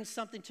 he brings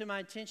something to my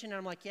attention, and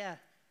I'm like, yeah,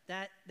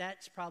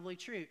 that's probably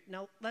true.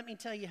 Now, let me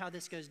tell you how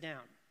this goes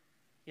down,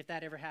 if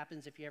that ever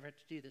happens, if you ever have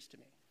to do this to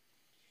me.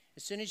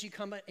 As soon as you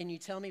come and you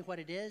tell me what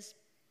it is,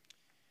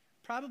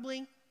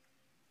 probably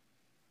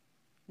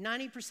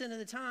 90% of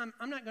the time,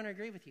 I'm not going to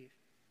agree with you.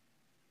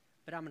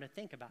 but I'm going to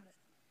think about it.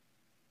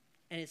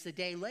 And it's a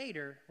day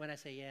later when I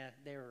say, yeah,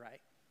 they were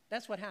right.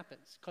 That's what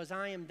happens, because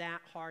I am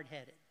that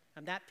hard-headed.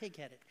 I'm that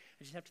pig-headed.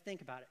 I just have to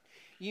think about it.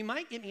 You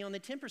might get me on the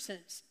 10%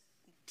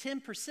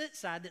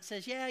 side that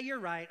says, yeah, you're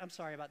right, I'm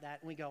sorry about that,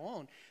 and we go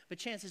on. But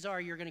chances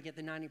are you're going to get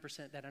the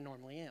 90% that I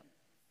normally am.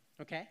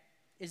 Okay?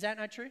 Is that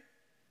not true?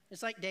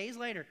 It's like days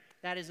later,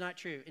 that is not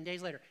true. And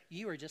days later,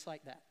 you are just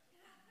like that.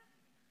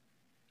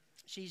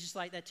 She's just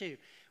like that too.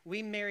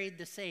 We married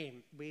the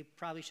same. We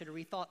probably should have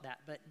rethought that,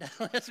 but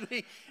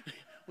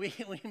we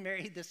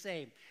married the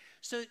same.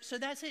 So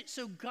that's it.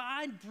 So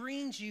God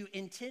brings you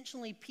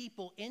intentionally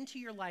people into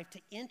your life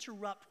to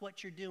interrupt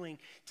what you're doing,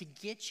 to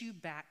get you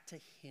back to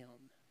Him.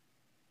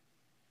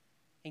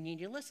 And you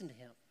need to listen to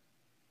Him.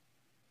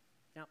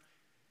 Now,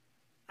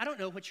 I don't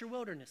know what your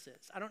wilderness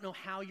is. I don't know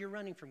how you're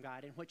running from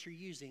God and what you're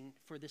using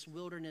for this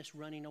wilderness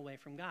running away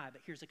from God.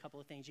 But here's a couple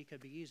of things you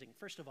could be using.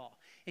 First of all,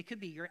 it could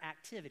be your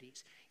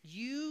activities.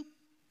 You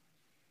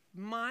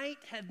might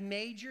have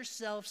made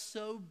yourself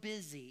so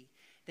busy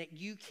that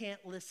you can't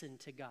listen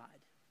to God.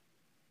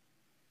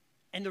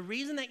 And the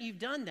reason that you've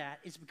done that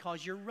is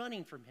because you're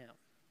running from Him.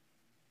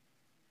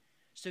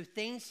 So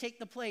things take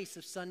the place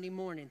of Sunday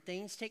morning.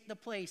 Things take the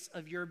place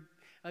of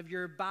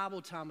your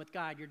Bible time with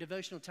God, your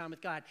devotional time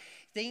with God.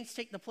 Things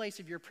take the place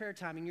of your prayer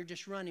time, and you're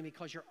just running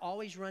because you're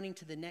always running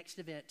to the next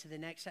event, to the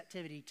next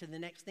activity, to the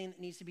next thing that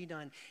needs to be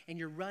done. And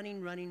you're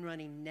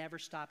running, never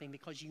stopping,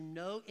 because you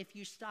know if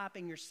you stop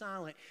and you're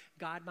silent,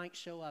 God might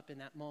show up in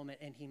that moment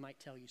and He might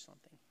tell you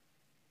something.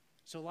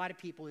 So a lot of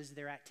people is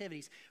their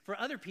activities. For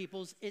other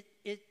people's,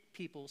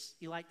 peoples.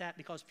 You like that?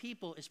 Because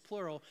people is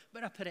plural,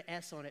 but I put an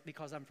S on it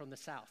because I'm from the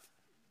South.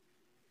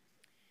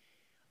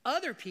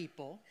 Other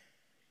people,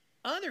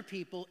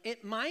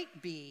 it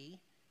might be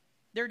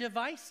their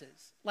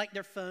devices, like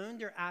their phone,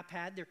 their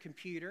iPad, their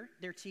computer,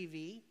 their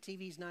TV.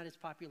 TV's not as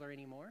popular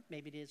anymore.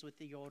 Maybe it is with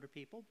the older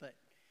people, but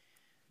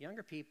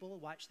younger people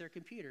watch their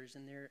computers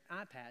and their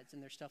iPads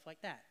and their stuff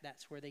like that.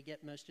 That's where they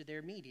get most of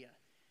their media.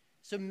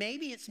 So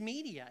maybe it's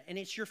media and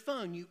it's your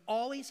phone. You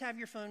always have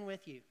your phone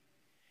with you.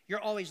 You're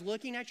always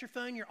looking at your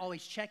phone. You're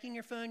always checking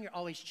your phone. You're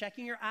always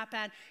checking your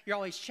iPad. You're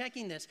always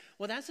checking this.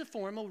 Well, that's a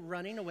form of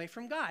running away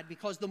from God,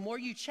 because the more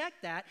you check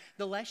that,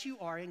 the less you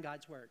are in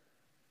God's Word.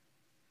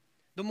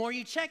 The more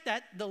you check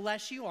that, the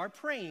less you are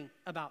praying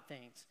about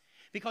things,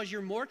 because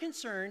you're more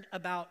concerned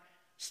about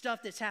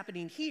stuff that's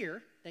happening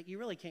here that you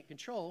really can't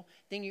control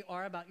than you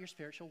are about your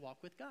spiritual walk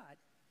with God.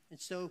 And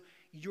so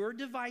your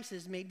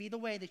devices may be the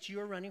way that you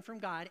are running from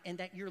God and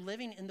that you're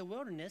living in the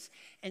wilderness.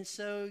 And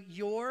so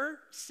your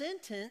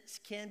sentence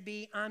can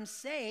be, I'm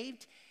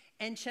saved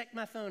and check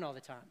my phone all the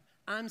time.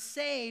 I'm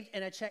saved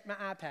and I check my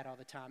iPad all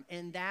the time.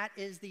 And that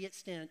is the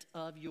extent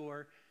of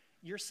your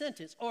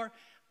sentence. Or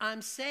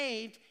I'm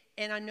saved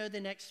and I know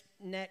the next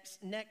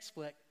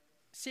Netflix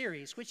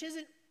series, which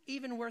isn't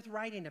even worth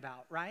writing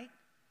about, right?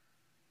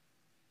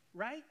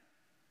 Right?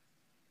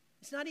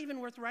 It's not even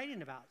worth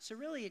writing about. So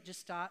really it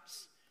just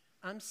stops.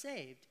 I'm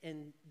saved,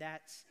 and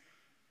that's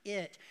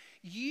it.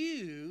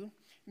 You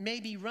may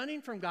be running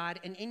from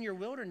God and in your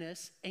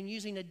wilderness and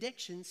using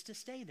addictions to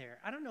stay there.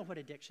 I don't know what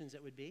addictions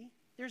it would be.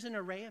 There's an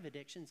array of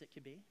addictions it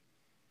could be.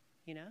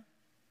 You know,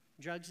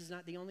 drugs is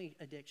not the only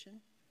addiction.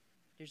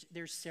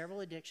 There's several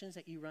addictions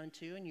that you run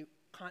to, and you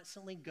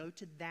constantly go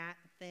to that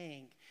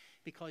thing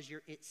because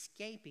you're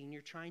escaping.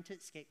 You're trying to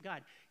escape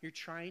God. You're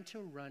trying to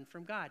run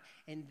from God,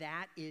 and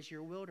that is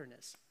your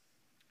wilderness.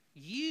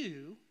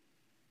 You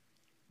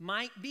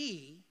might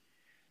be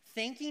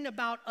thinking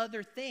about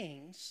other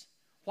things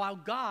while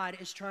God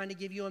is trying to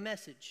give you a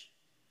message.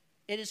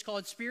 It is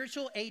called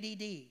spiritual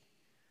ADD,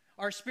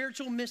 or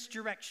spiritual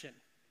misdirection.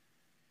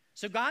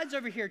 So God's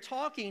over here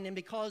talking, and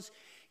because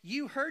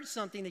you heard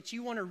something that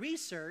you want to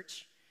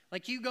research,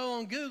 like you go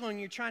on Google and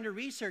you're trying to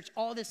research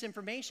all this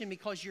information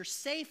because you're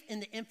safe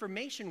in the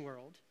information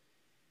world,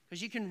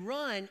 because you can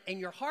run and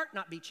your heart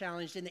not be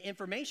challenged in the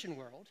information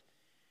world,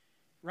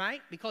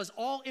 right? Because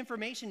all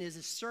information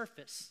is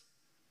surface.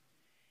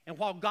 And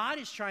while God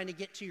is trying to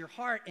get to your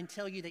heart and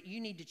tell you that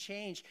you need to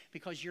change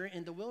because you're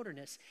in the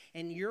wilderness,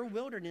 and your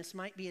wilderness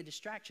might be a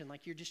distraction,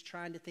 like you're just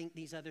trying to think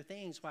these other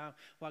things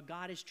while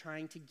God is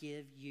trying to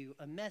give you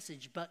a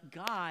message. But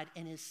God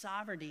and His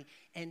sovereignty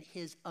and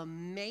His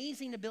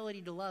amazing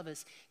ability to love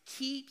us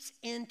keeps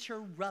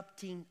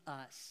interrupting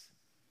us.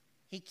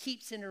 He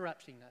keeps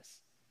interrupting us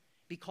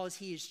because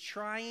He is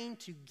trying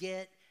to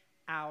get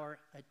our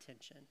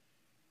attention.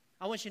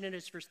 I want you to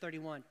notice verse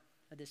 31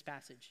 of this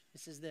passage.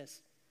 It says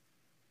this: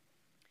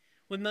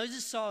 when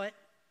Moses saw it,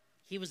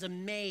 he was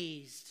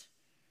amazed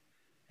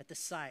at the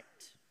sight.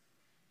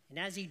 And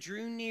as he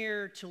drew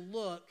near to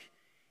look,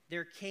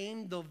 there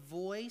came the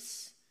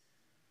voice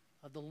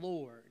of the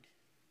Lord.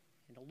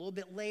 And a little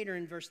bit later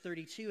in verse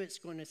 32, it's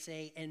going to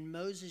say, and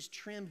Moses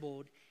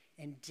trembled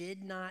and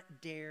did not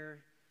dare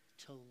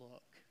to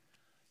look.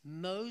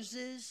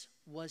 Moses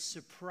was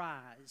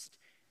surprised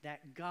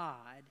that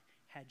God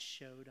had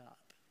showed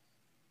up.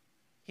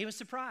 He was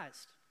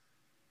surprised.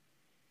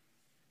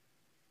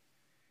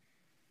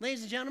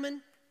 Ladies and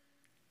gentlemen,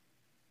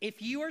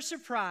 if you are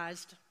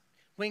surprised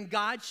when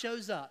God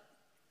shows up,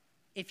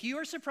 if you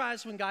are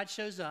surprised when God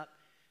shows up,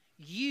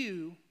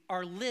 you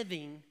are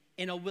living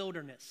in a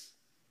wilderness.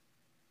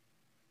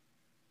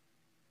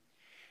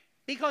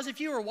 Because if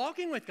you were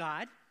walking with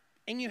God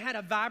and you had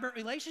a vibrant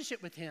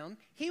relationship with him,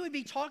 he would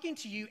be talking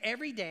to you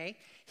every day.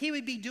 He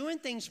would be doing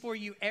things for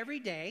you every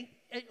day,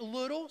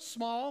 little,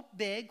 small,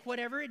 big,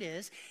 whatever it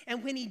is.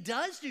 And when he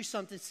does do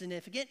something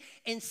significant,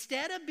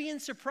 instead of being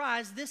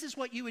surprised, this is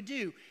what you would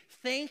do.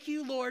 Thank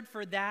you, Lord,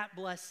 for that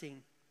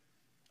blessing.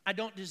 I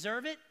don't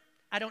deserve it.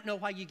 I don't know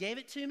why you gave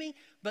it to me,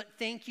 but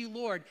thank you,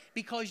 Lord,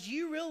 because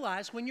you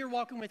realize when you're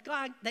walking with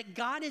God that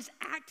God is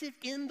active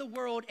in the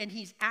world and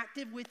he's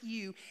active with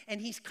you and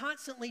he's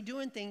constantly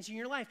doing things in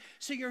your life.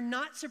 So you're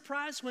not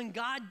surprised when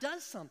God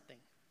does something.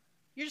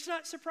 You're just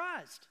not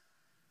surprised.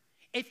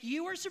 If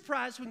you are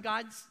surprised when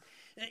God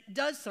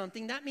does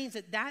something, that means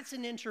that that's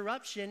an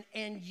interruption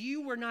and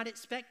you were not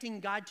expecting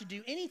God to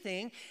do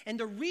anything. And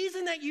the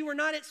reason that you were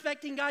not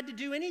expecting God to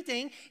do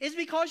anything is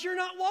because you're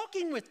not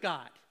walking with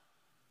God.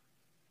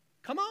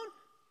 Come on.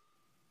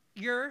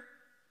 You're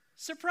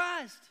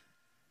surprised.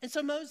 And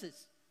so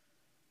Moses,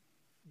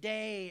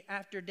 day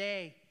after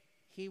day,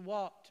 he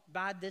walked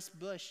by this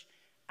bush.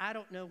 I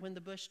don't know when the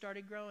bush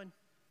started growing.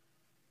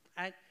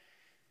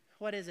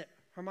 What is it?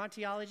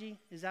 Hermatology?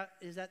 Is that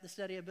the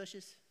study of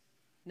bushes?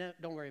 No,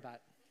 don't worry about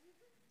it.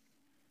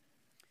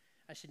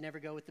 I should never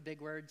go with the big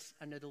words.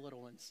 I know the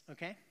little ones,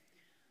 okay?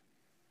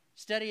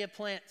 Study of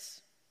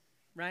plants,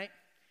 right?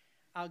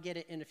 I'll get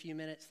it in a few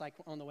minutes, like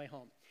on the way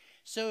home.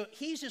 So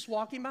he's just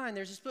walking by, and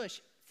there's this bush,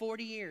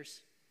 40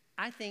 years.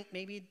 I think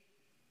maybe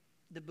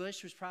the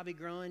bush was probably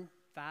growing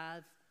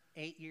 5,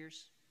 8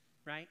 years,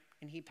 right?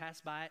 And he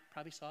passed by it,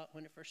 probably saw it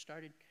when it first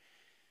started.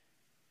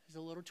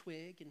 There's a little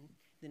twig, and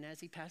then as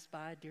he passed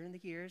by during the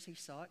years, he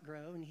saw it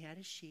grow, and he had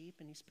his sheep,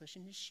 and he's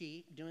pushing his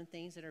sheep, doing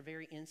things that are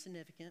very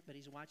insignificant, but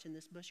he's watching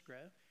this bush grow.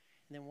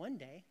 And then one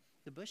day,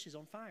 the bush is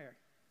on fire.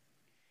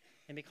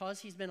 And because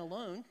he's been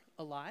alone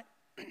a lot,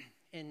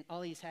 and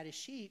all he's had is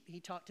sheep, he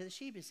talked to the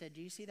sheep and said,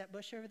 do you see that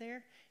bush over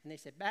there? And they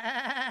said,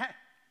 bah!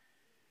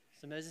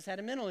 So Moses had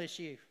a mental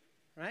issue,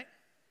 right?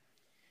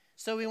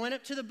 So he went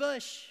up to the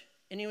bush,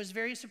 and he was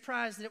very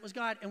surprised that it was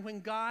God. And when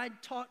God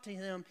talked to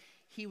him,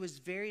 he was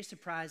very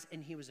surprised,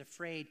 and he was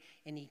afraid,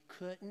 and he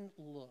couldn't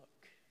look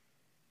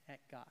at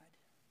God.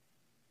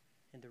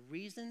 And the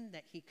reason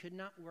that he could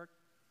not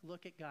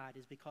look at God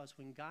is because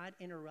when God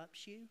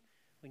interrupts you,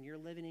 when you're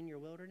living in your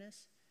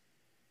wilderness,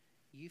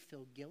 you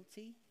feel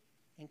guilty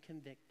and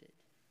convicted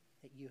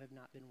that you have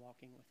not been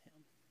walking with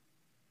him.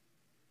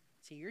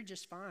 See, you're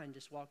just fine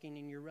just walking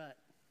in your rut.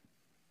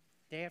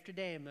 Day after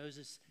day,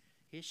 Moses,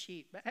 his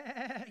sheep,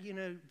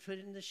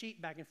 putting the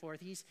sheep back and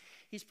forth.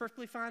 He's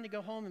perfectly fine to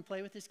go home and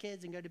play with his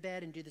kids and go to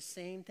bed and do the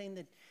same thing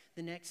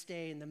the next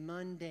day, and the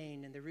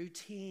mundane and the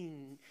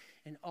routine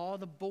and all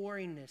the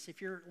boringness.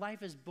 If your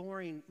life is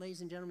boring,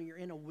 ladies and gentlemen, you're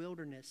in a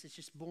wilderness. It's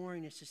just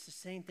boring. It's just the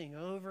same thing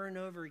over and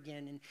over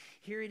again. And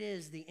here it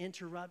is, the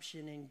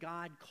interruption, and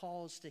God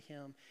calls to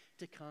him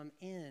to come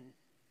in.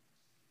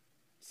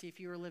 See, if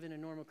you were living a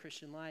normal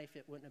Christian life,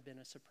 it wouldn't have been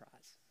a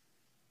surprise.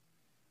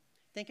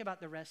 Think about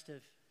the rest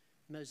of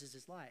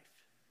Moses' life.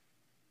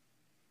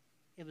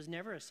 It was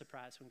never a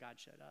surprise when God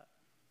showed up.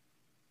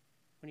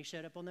 When he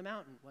showed up on the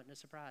mountain, wasn't a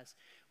surprise.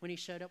 When he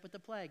showed up with the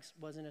plagues,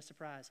 wasn't a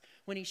surprise.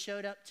 When he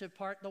showed up to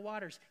part the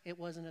waters, it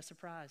wasn't a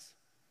surprise.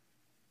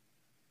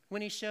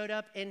 When he showed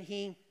up and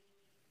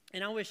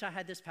I wish I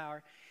had this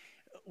power,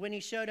 when he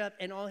showed up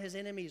and all his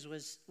enemies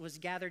was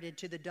gathered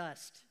into the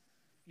dust.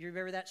 You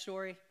remember that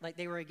story? Like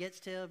they were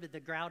against him, but the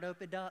ground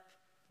opened up.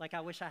 Like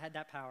I wish I had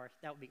that power.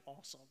 That would be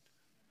awesome,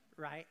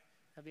 right?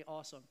 That'd be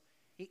awesome.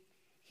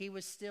 He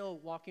was still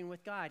walking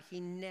with God. He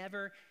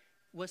never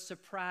was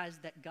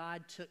surprised that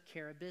God took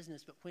care of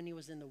business, but when he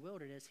was in the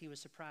wilderness, he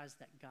was surprised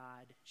that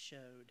God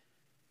showed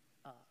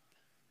up.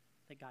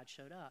 That God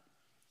showed up.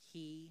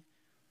 He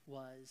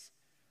was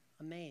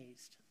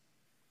amazed.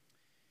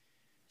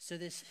 So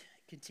this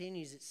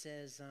continues. It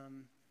says,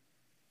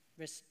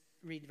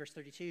 read verse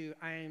 32,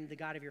 I am the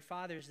God of your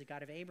fathers, the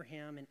God of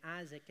Abraham and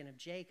Isaac and of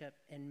Jacob.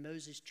 And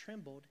Moses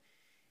trembled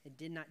and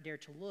did not dare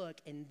to look.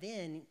 And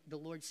then the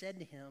Lord said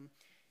to him,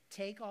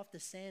 take off the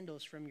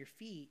sandals from your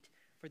feet,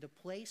 for the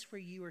place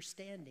where you are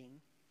standing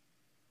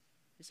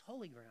is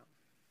holy ground.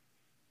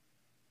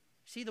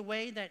 See, the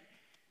way that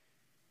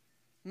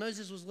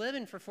Moses was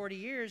living for 40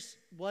 years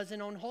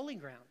wasn't on holy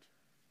ground.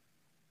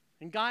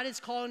 And God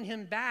is calling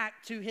him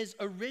back to his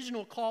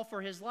original call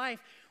for his life,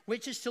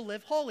 which is to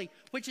live holy,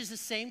 which is the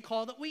same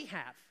call that we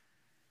have.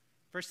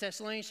 1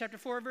 Thessalonians chapter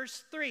 4,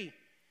 verse 3.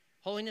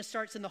 Holiness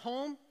starts in the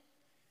home,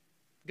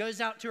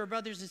 goes out to our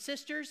brothers and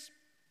sisters,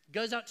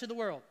 goes out to the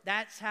world.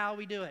 That's how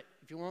we do it.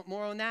 If you want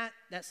more on that,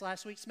 that's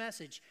last week's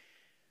message.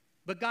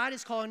 But God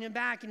is calling him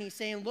back, and he's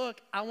saying,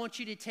 look, I want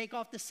you to take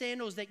off the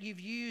sandals that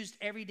you've used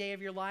every day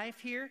of your life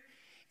here,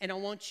 and I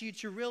want you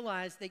to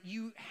realize that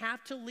you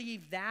have to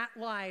leave that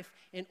life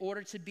in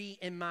order to be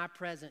in my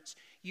presence.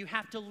 You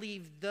have to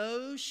leave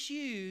those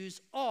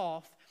shoes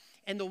off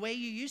and the way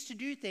you used to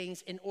do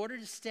things in order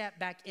to step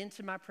back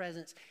into my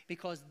presence,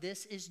 because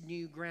this is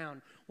new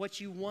ground. What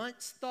you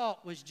once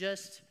thought was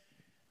just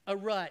a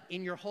rut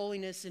in your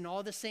holiness and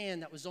all the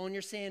sand that was on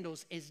your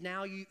sandals is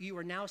now you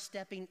are now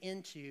stepping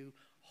into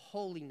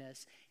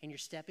holiness, and you're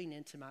stepping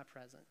into my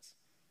presence.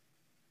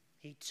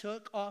 He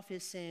took off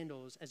his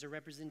sandals as a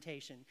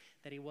representation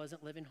that he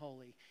wasn't living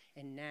holy,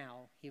 and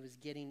now he was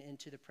getting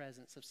into the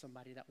presence of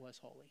somebody that was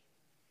holy.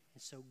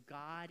 And so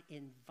God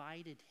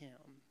invited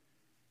him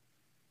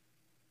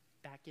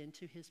back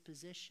into his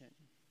position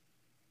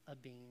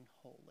of being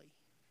holy.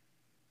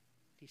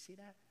 Do you see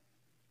that?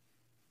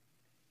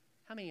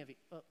 How many of you,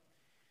 well,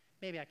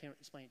 maybe I can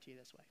explain it to you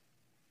this way.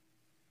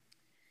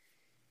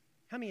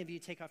 How many of you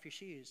take off your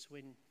shoes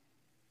when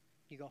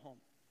you go home?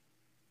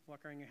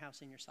 Walk around your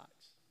house in your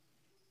socks?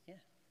 Yeah.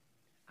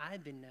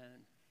 I've been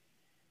known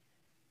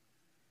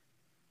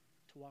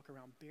to walk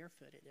around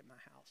barefooted in my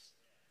house.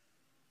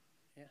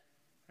 Yeah,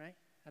 right?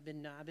 I've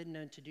been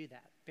known to do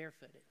that,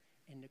 barefooted.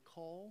 And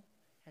Nicole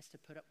has to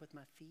put up with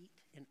my feet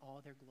in all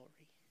their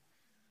glory.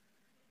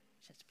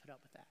 She has to put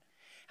up with that.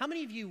 How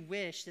many of you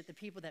wish that the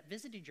people that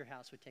visited your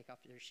house would take off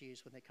their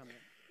shoes when they come in?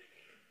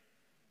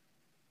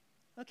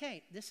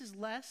 Okay, this is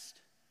less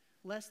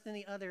than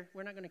the other.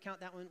 We're not going to count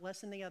that one,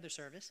 less than the other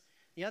service.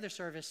 The other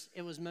service,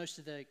 it was most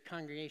of the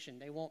congregation.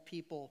 They want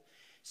people.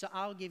 So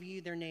I'll give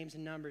you their names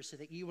and numbers so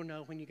that you will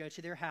know when you go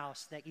to their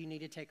house that you need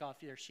to take off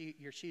your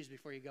shoes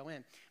before you go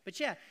in. But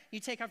yeah, you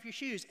take off your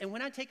shoes. And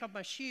when I take off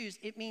my shoes,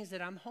 it means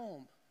that I'm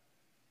home.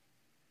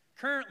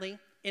 Currently,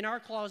 in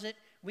our closet,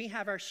 we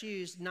have our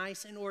shoes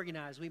nice and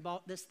organized. We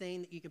bought this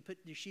thing that you can put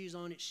your shoes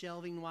on. It's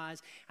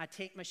shelving-wise. I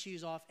take my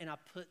shoes off, and I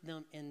put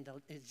them in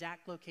the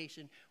exact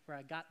location where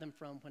I got them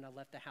from when I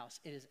left the house.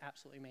 It is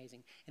absolutely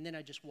amazing. And then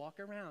I just walk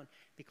around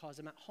because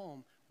I'm at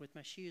home with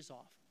my shoes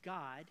off.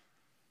 God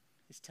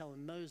is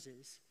telling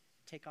Moses,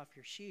 take off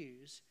your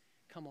shoes,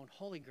 come on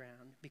holy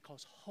ground,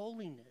 because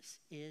holiness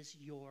is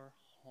your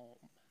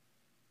home.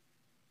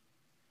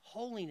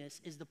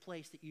 Holiness is the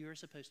place that you are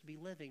supposed to be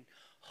living.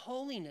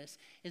 Holiness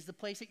is the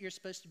place that you're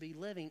supposed to be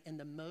living in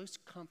the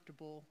most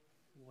comfortable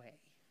way.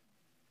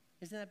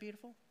 Isn't that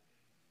beautiful?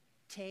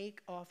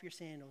 Take off your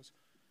sandals.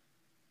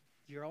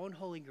 You're on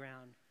holy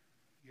ground.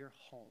 You're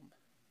home.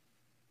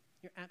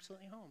 You're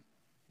absolutely home.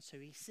 And so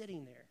he's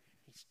sitting there.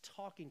 He's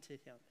talking to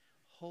him.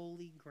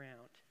 Holy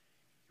ground.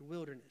 Your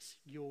wilderness.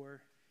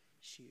 Your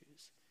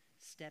shoes.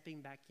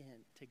 Stepping back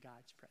into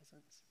God's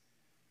presence.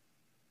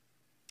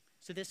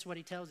 So this is what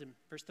he tells him,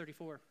 verse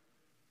 34.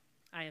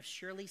 I have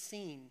surely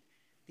seen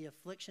the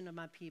affliction of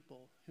my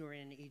people who are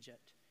in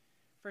Egypt.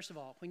 First of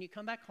all, when you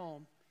come back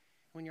home,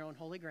 when you're on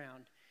holy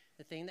ground,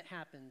 the thing that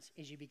happens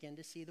is you begin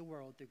to see the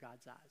world through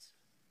God's eyes.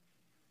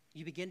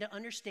 You begin to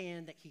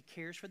understand that he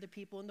cares for the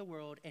people in the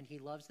world, and he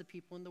loves the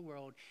people in the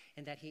world,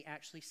 and that he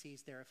actually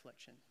sees their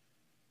affliction.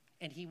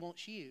 And he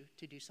wants you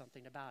to do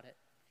something about it.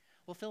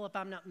 Well, Philip,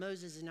 I'm not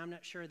Moses, and I'm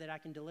not sure that I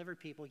can deliver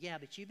people. Yeah,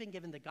 but you've been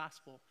given the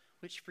gospel,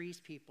 which frees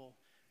people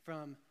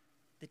from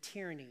the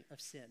tyranny of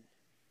sin.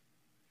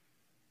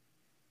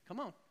 Come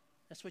on.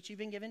 That's what you've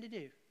been given to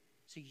do.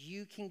 So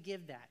you can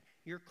give that.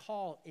 Your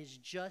call is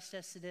just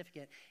as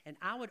significant. And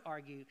I would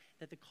argue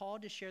that the call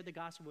to share the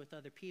gospel with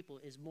other people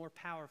is more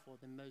powerful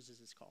than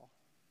Moses' call.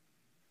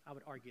 I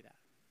would argue that.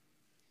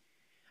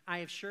 I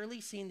have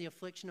surely seen the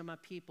affliction of my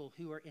people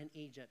who are in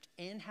Egypt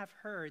and have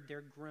heard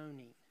their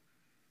groaning.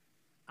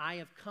 I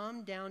have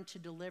come down to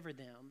deliver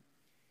them,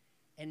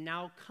 and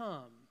now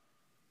come,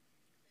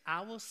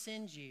 I will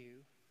send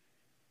you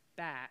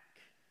back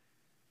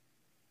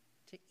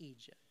to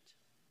Egypt.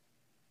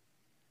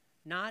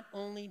 Not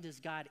only does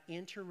God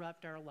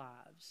interrupt our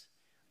lives,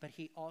 but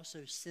he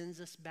also sends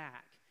us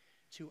back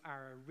to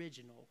our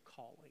original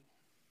calling.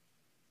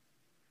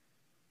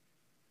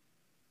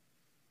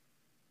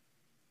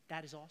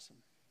 That is awesome.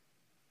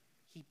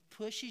 He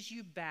pushes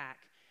you back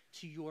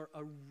to your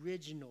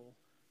original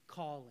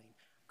calling.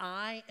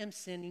 I am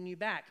sending you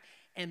back.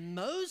 And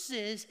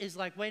Moses is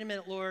like, wait a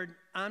minute, Lord,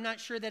 I'm not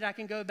sure that I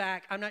can go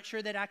back. I'm not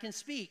sure that I can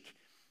speak.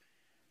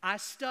 I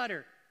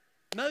stutter.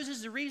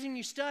 Moses, the reason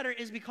you stutter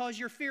is because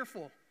you're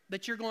fearful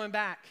that you're going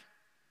back.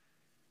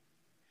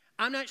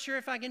 I'm not sure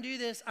if I can do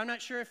this. I'm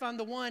not sure if I'm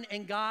the one.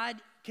 And God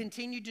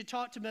continued to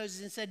talk to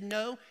Moses and said,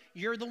 no,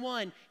 you're the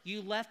one.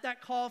 You left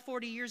that call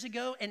 40 years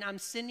ago, and I'm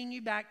sending you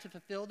back to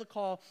fulfill the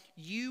call.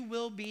 You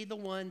will be the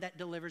one that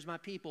delivers my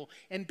people.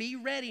 And be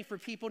ready for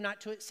people not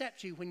to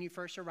accept you when you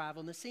first arrive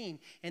on the scene.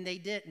 And they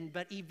didn't,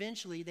 but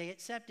eventually they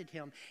accepted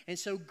him. And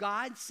so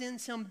God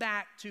sends him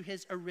back to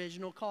his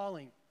original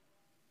calling.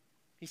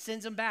 He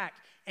sends him back.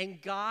 And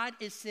God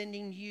is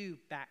sending you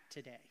back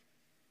today.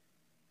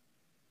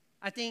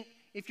 I think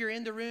if you're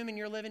in the room and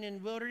you're living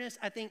in wilderness,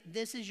 I think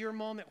this is your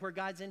moment where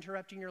God's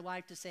interrupting your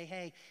life to say,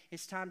 hey,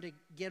 it's time to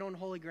get on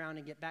holy ground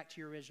and get back to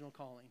your original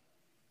calling.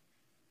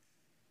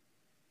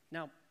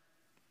 Now,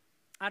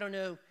 I don't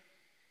know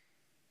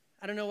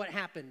what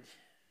happened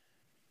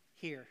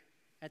here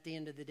at the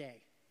end of the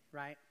day,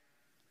 right?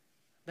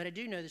 But I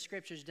do know the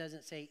scriptures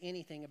doesn't say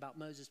anything about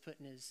Moses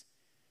putting his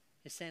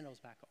sandals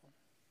back on.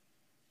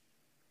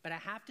 But I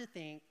have to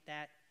think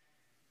that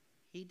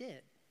he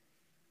did.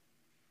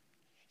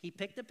 He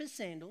picked up his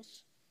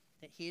sandals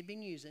that he had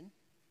been using,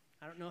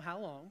 I don't know how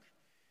long,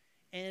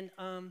 and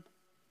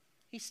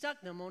he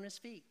stuck them on his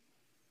feet.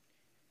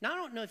 Now, I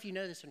don't know if you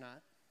know this or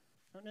not.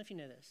 I don't know if you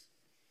know this.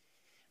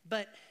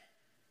 But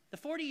the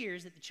 40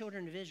 years that the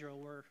children of Israel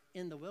were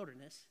in the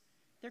wilderness,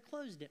 their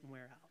clothes didn't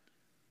wear out.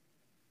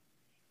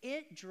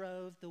 It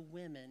drove the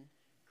women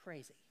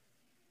crazy.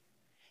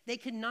 They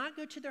could not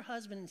go to their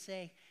husband and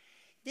say,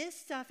 this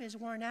stuff is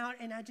worn out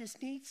and I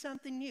just need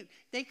something new.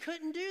 They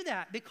couldn't do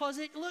that because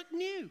it looked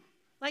new.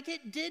 Like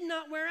it did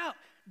not wear out.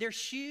 Their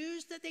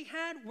shoes that they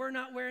had were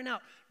not wearing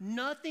out.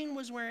 Nothing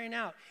was wearing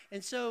out.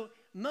 And so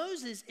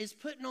Moses is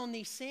putting on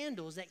these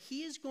sandals that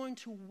he is going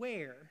to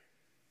wear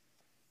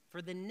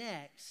for the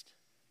next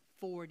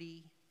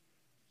 40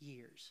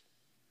 years.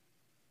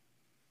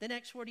 The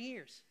next 40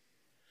 years.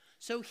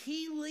 So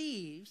he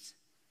leaves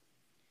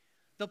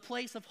the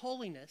place of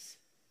holiness,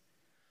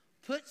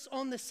 puts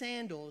on the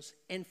sandals,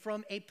 and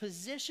from a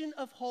position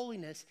of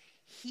holiness,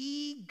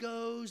 he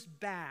goes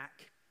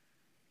back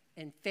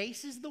and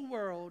faces the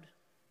world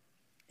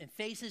and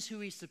faces who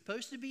he's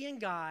supposed to be in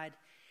God,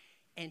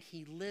 and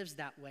he lives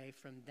that way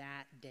from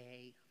that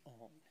day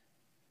on.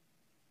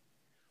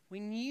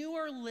 When you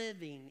are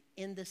living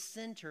in the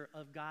center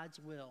of God's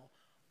will,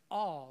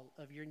 all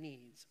of your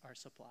needs are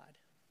supplied.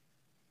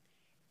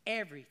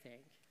 Everything.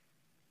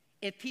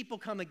 If people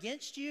come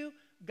against you,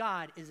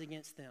 God is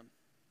against them.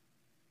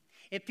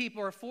 If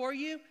people are for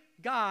you,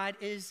 God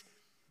is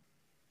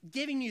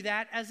giving you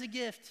that as a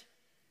gift.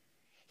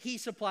 He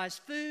supplies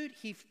food,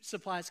 he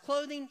supplies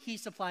clothing, he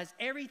supplies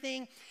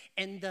everything.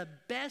 And the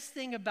best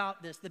thing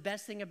about this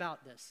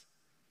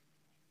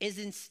is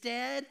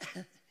instead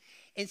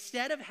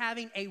of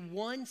having a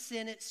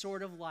one-sentence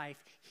sort of life,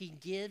 he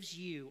gives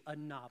you a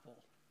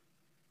novel.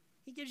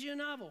 He gives you a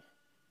novel.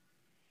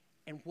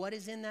 And what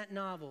is in that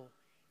novel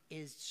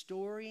is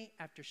story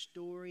after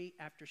story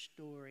after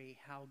story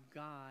how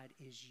God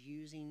is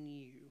using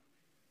you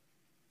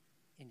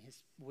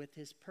with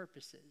his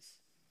purposes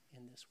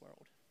in this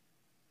world.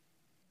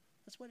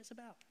 That's what it's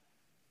about.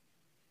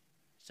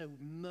 So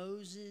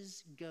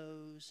Moses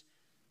goes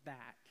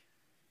back.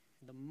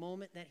 The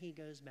moment that he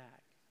goes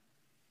back,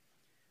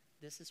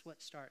 this is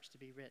what starts to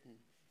be written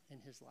in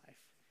his life.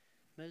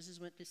 Moses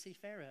went to see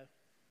Pharaoh.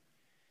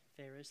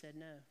 Pharaoh said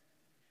no.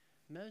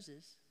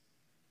 Moses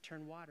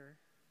turned water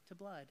to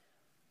blood.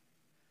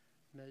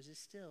 Moses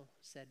still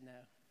said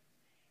no.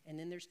 And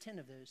then there's 10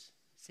 of those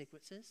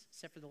sequences,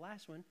 except for the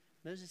last one.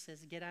 Moses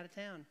says to get out of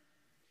town.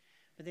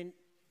 But then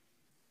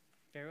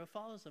Pharaoh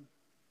follows him.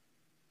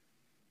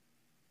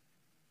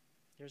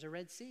 There's a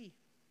Red Sea.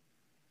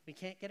 We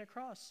can't get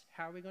across.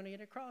 How are we going to get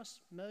across?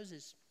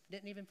 Moses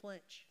didn't even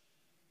flinch.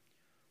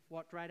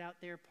 Walked right out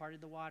there,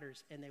 parted the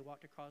waters, and they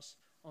walked across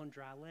on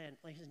dry land.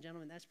 Ladies and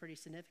gentlemen, that's pretty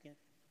significant.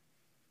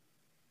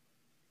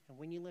 And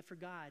when you live for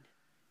God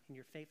and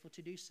you're faithful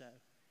to do so,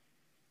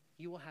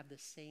 you will have the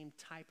same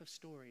type of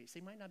stories. They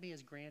might not be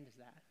as grand as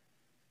that,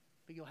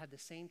 but you'll have the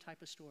same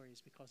type of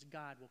stories because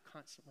God will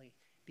constantly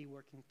be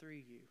working through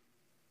you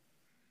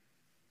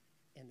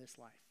in this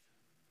life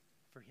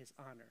for his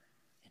honor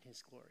and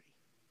his glory,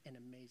 and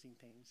amazing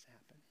things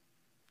happen.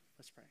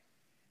 Let's pray.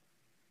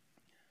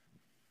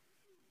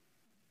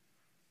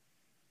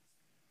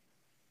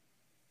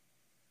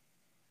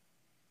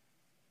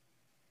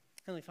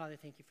 Heavenly Father,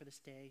 thank you for this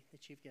day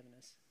that you've given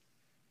us.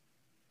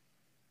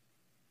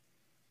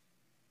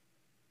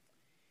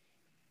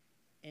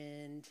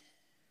 And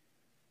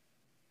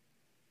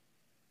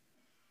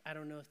I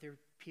don't know if there are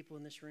people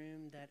in this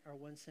room that are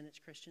one-sentence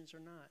Christians or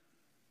not.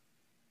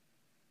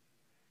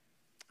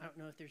 I don't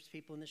know if there's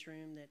people in this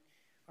room that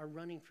are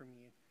running from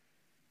you.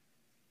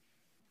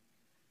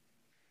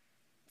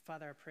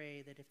 Father, I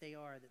pray that if they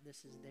are, that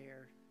this is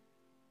their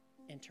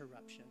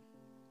interruption.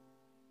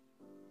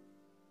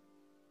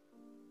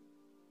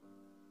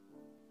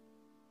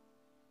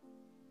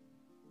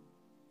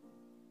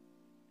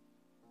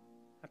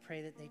 I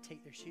pray that they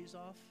take their shoes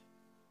off.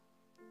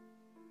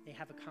 They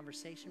have a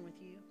conversation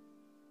with you.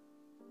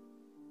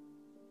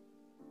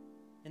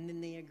 And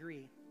then they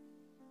agree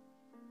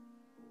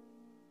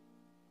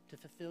to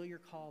fulfill your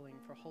calling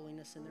for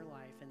holiness in their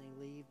life, and they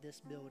leave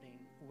this building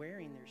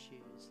wearing their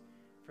shoes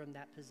from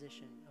that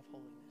position of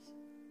holiness.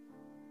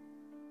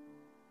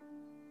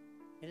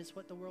 It is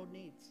what the world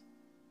needs.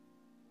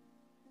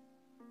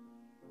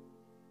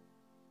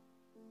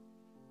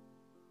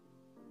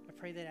 I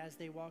pray that as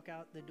they walk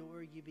out the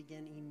door, you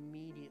begin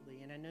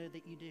immediately, and I know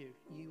that you do,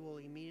 you will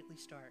immediately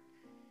start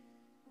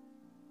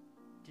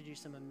to do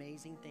some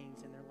amazing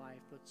things in their life,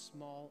 both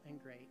small and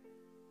great.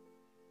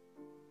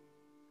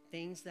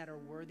 Things that are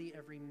worthy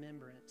of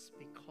remembrance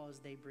because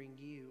they bring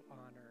you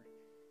honor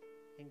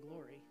and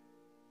glory.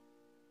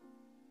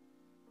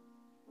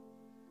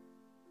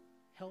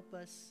 Help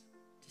us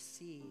to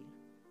see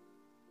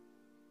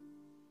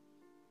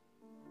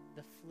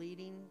the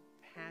fleeting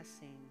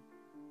passing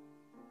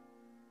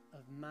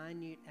of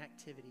minute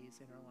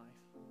activities in our life.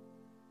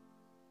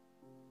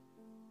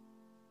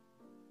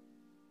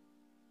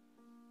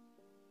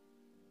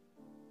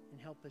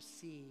 help us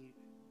see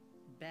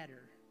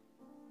better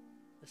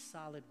the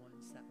solid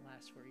ones that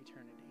last for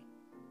eternity,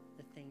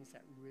 the things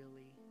that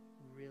really,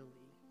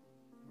 really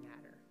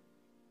matter.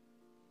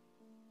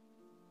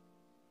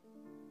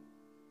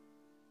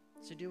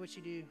 So do what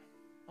you do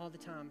all the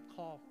time.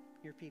 Call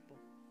your people.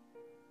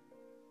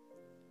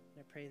 And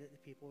I pray that the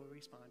people will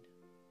respond.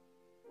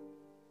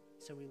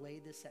 So we lay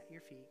this at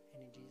your feet,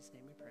 and in Jesus'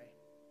 name we pray.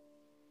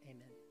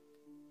 Amen.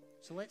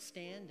 So let's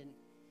stand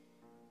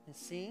and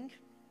sing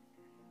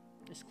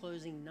this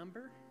closing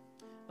number.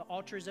 The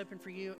altar is open for you.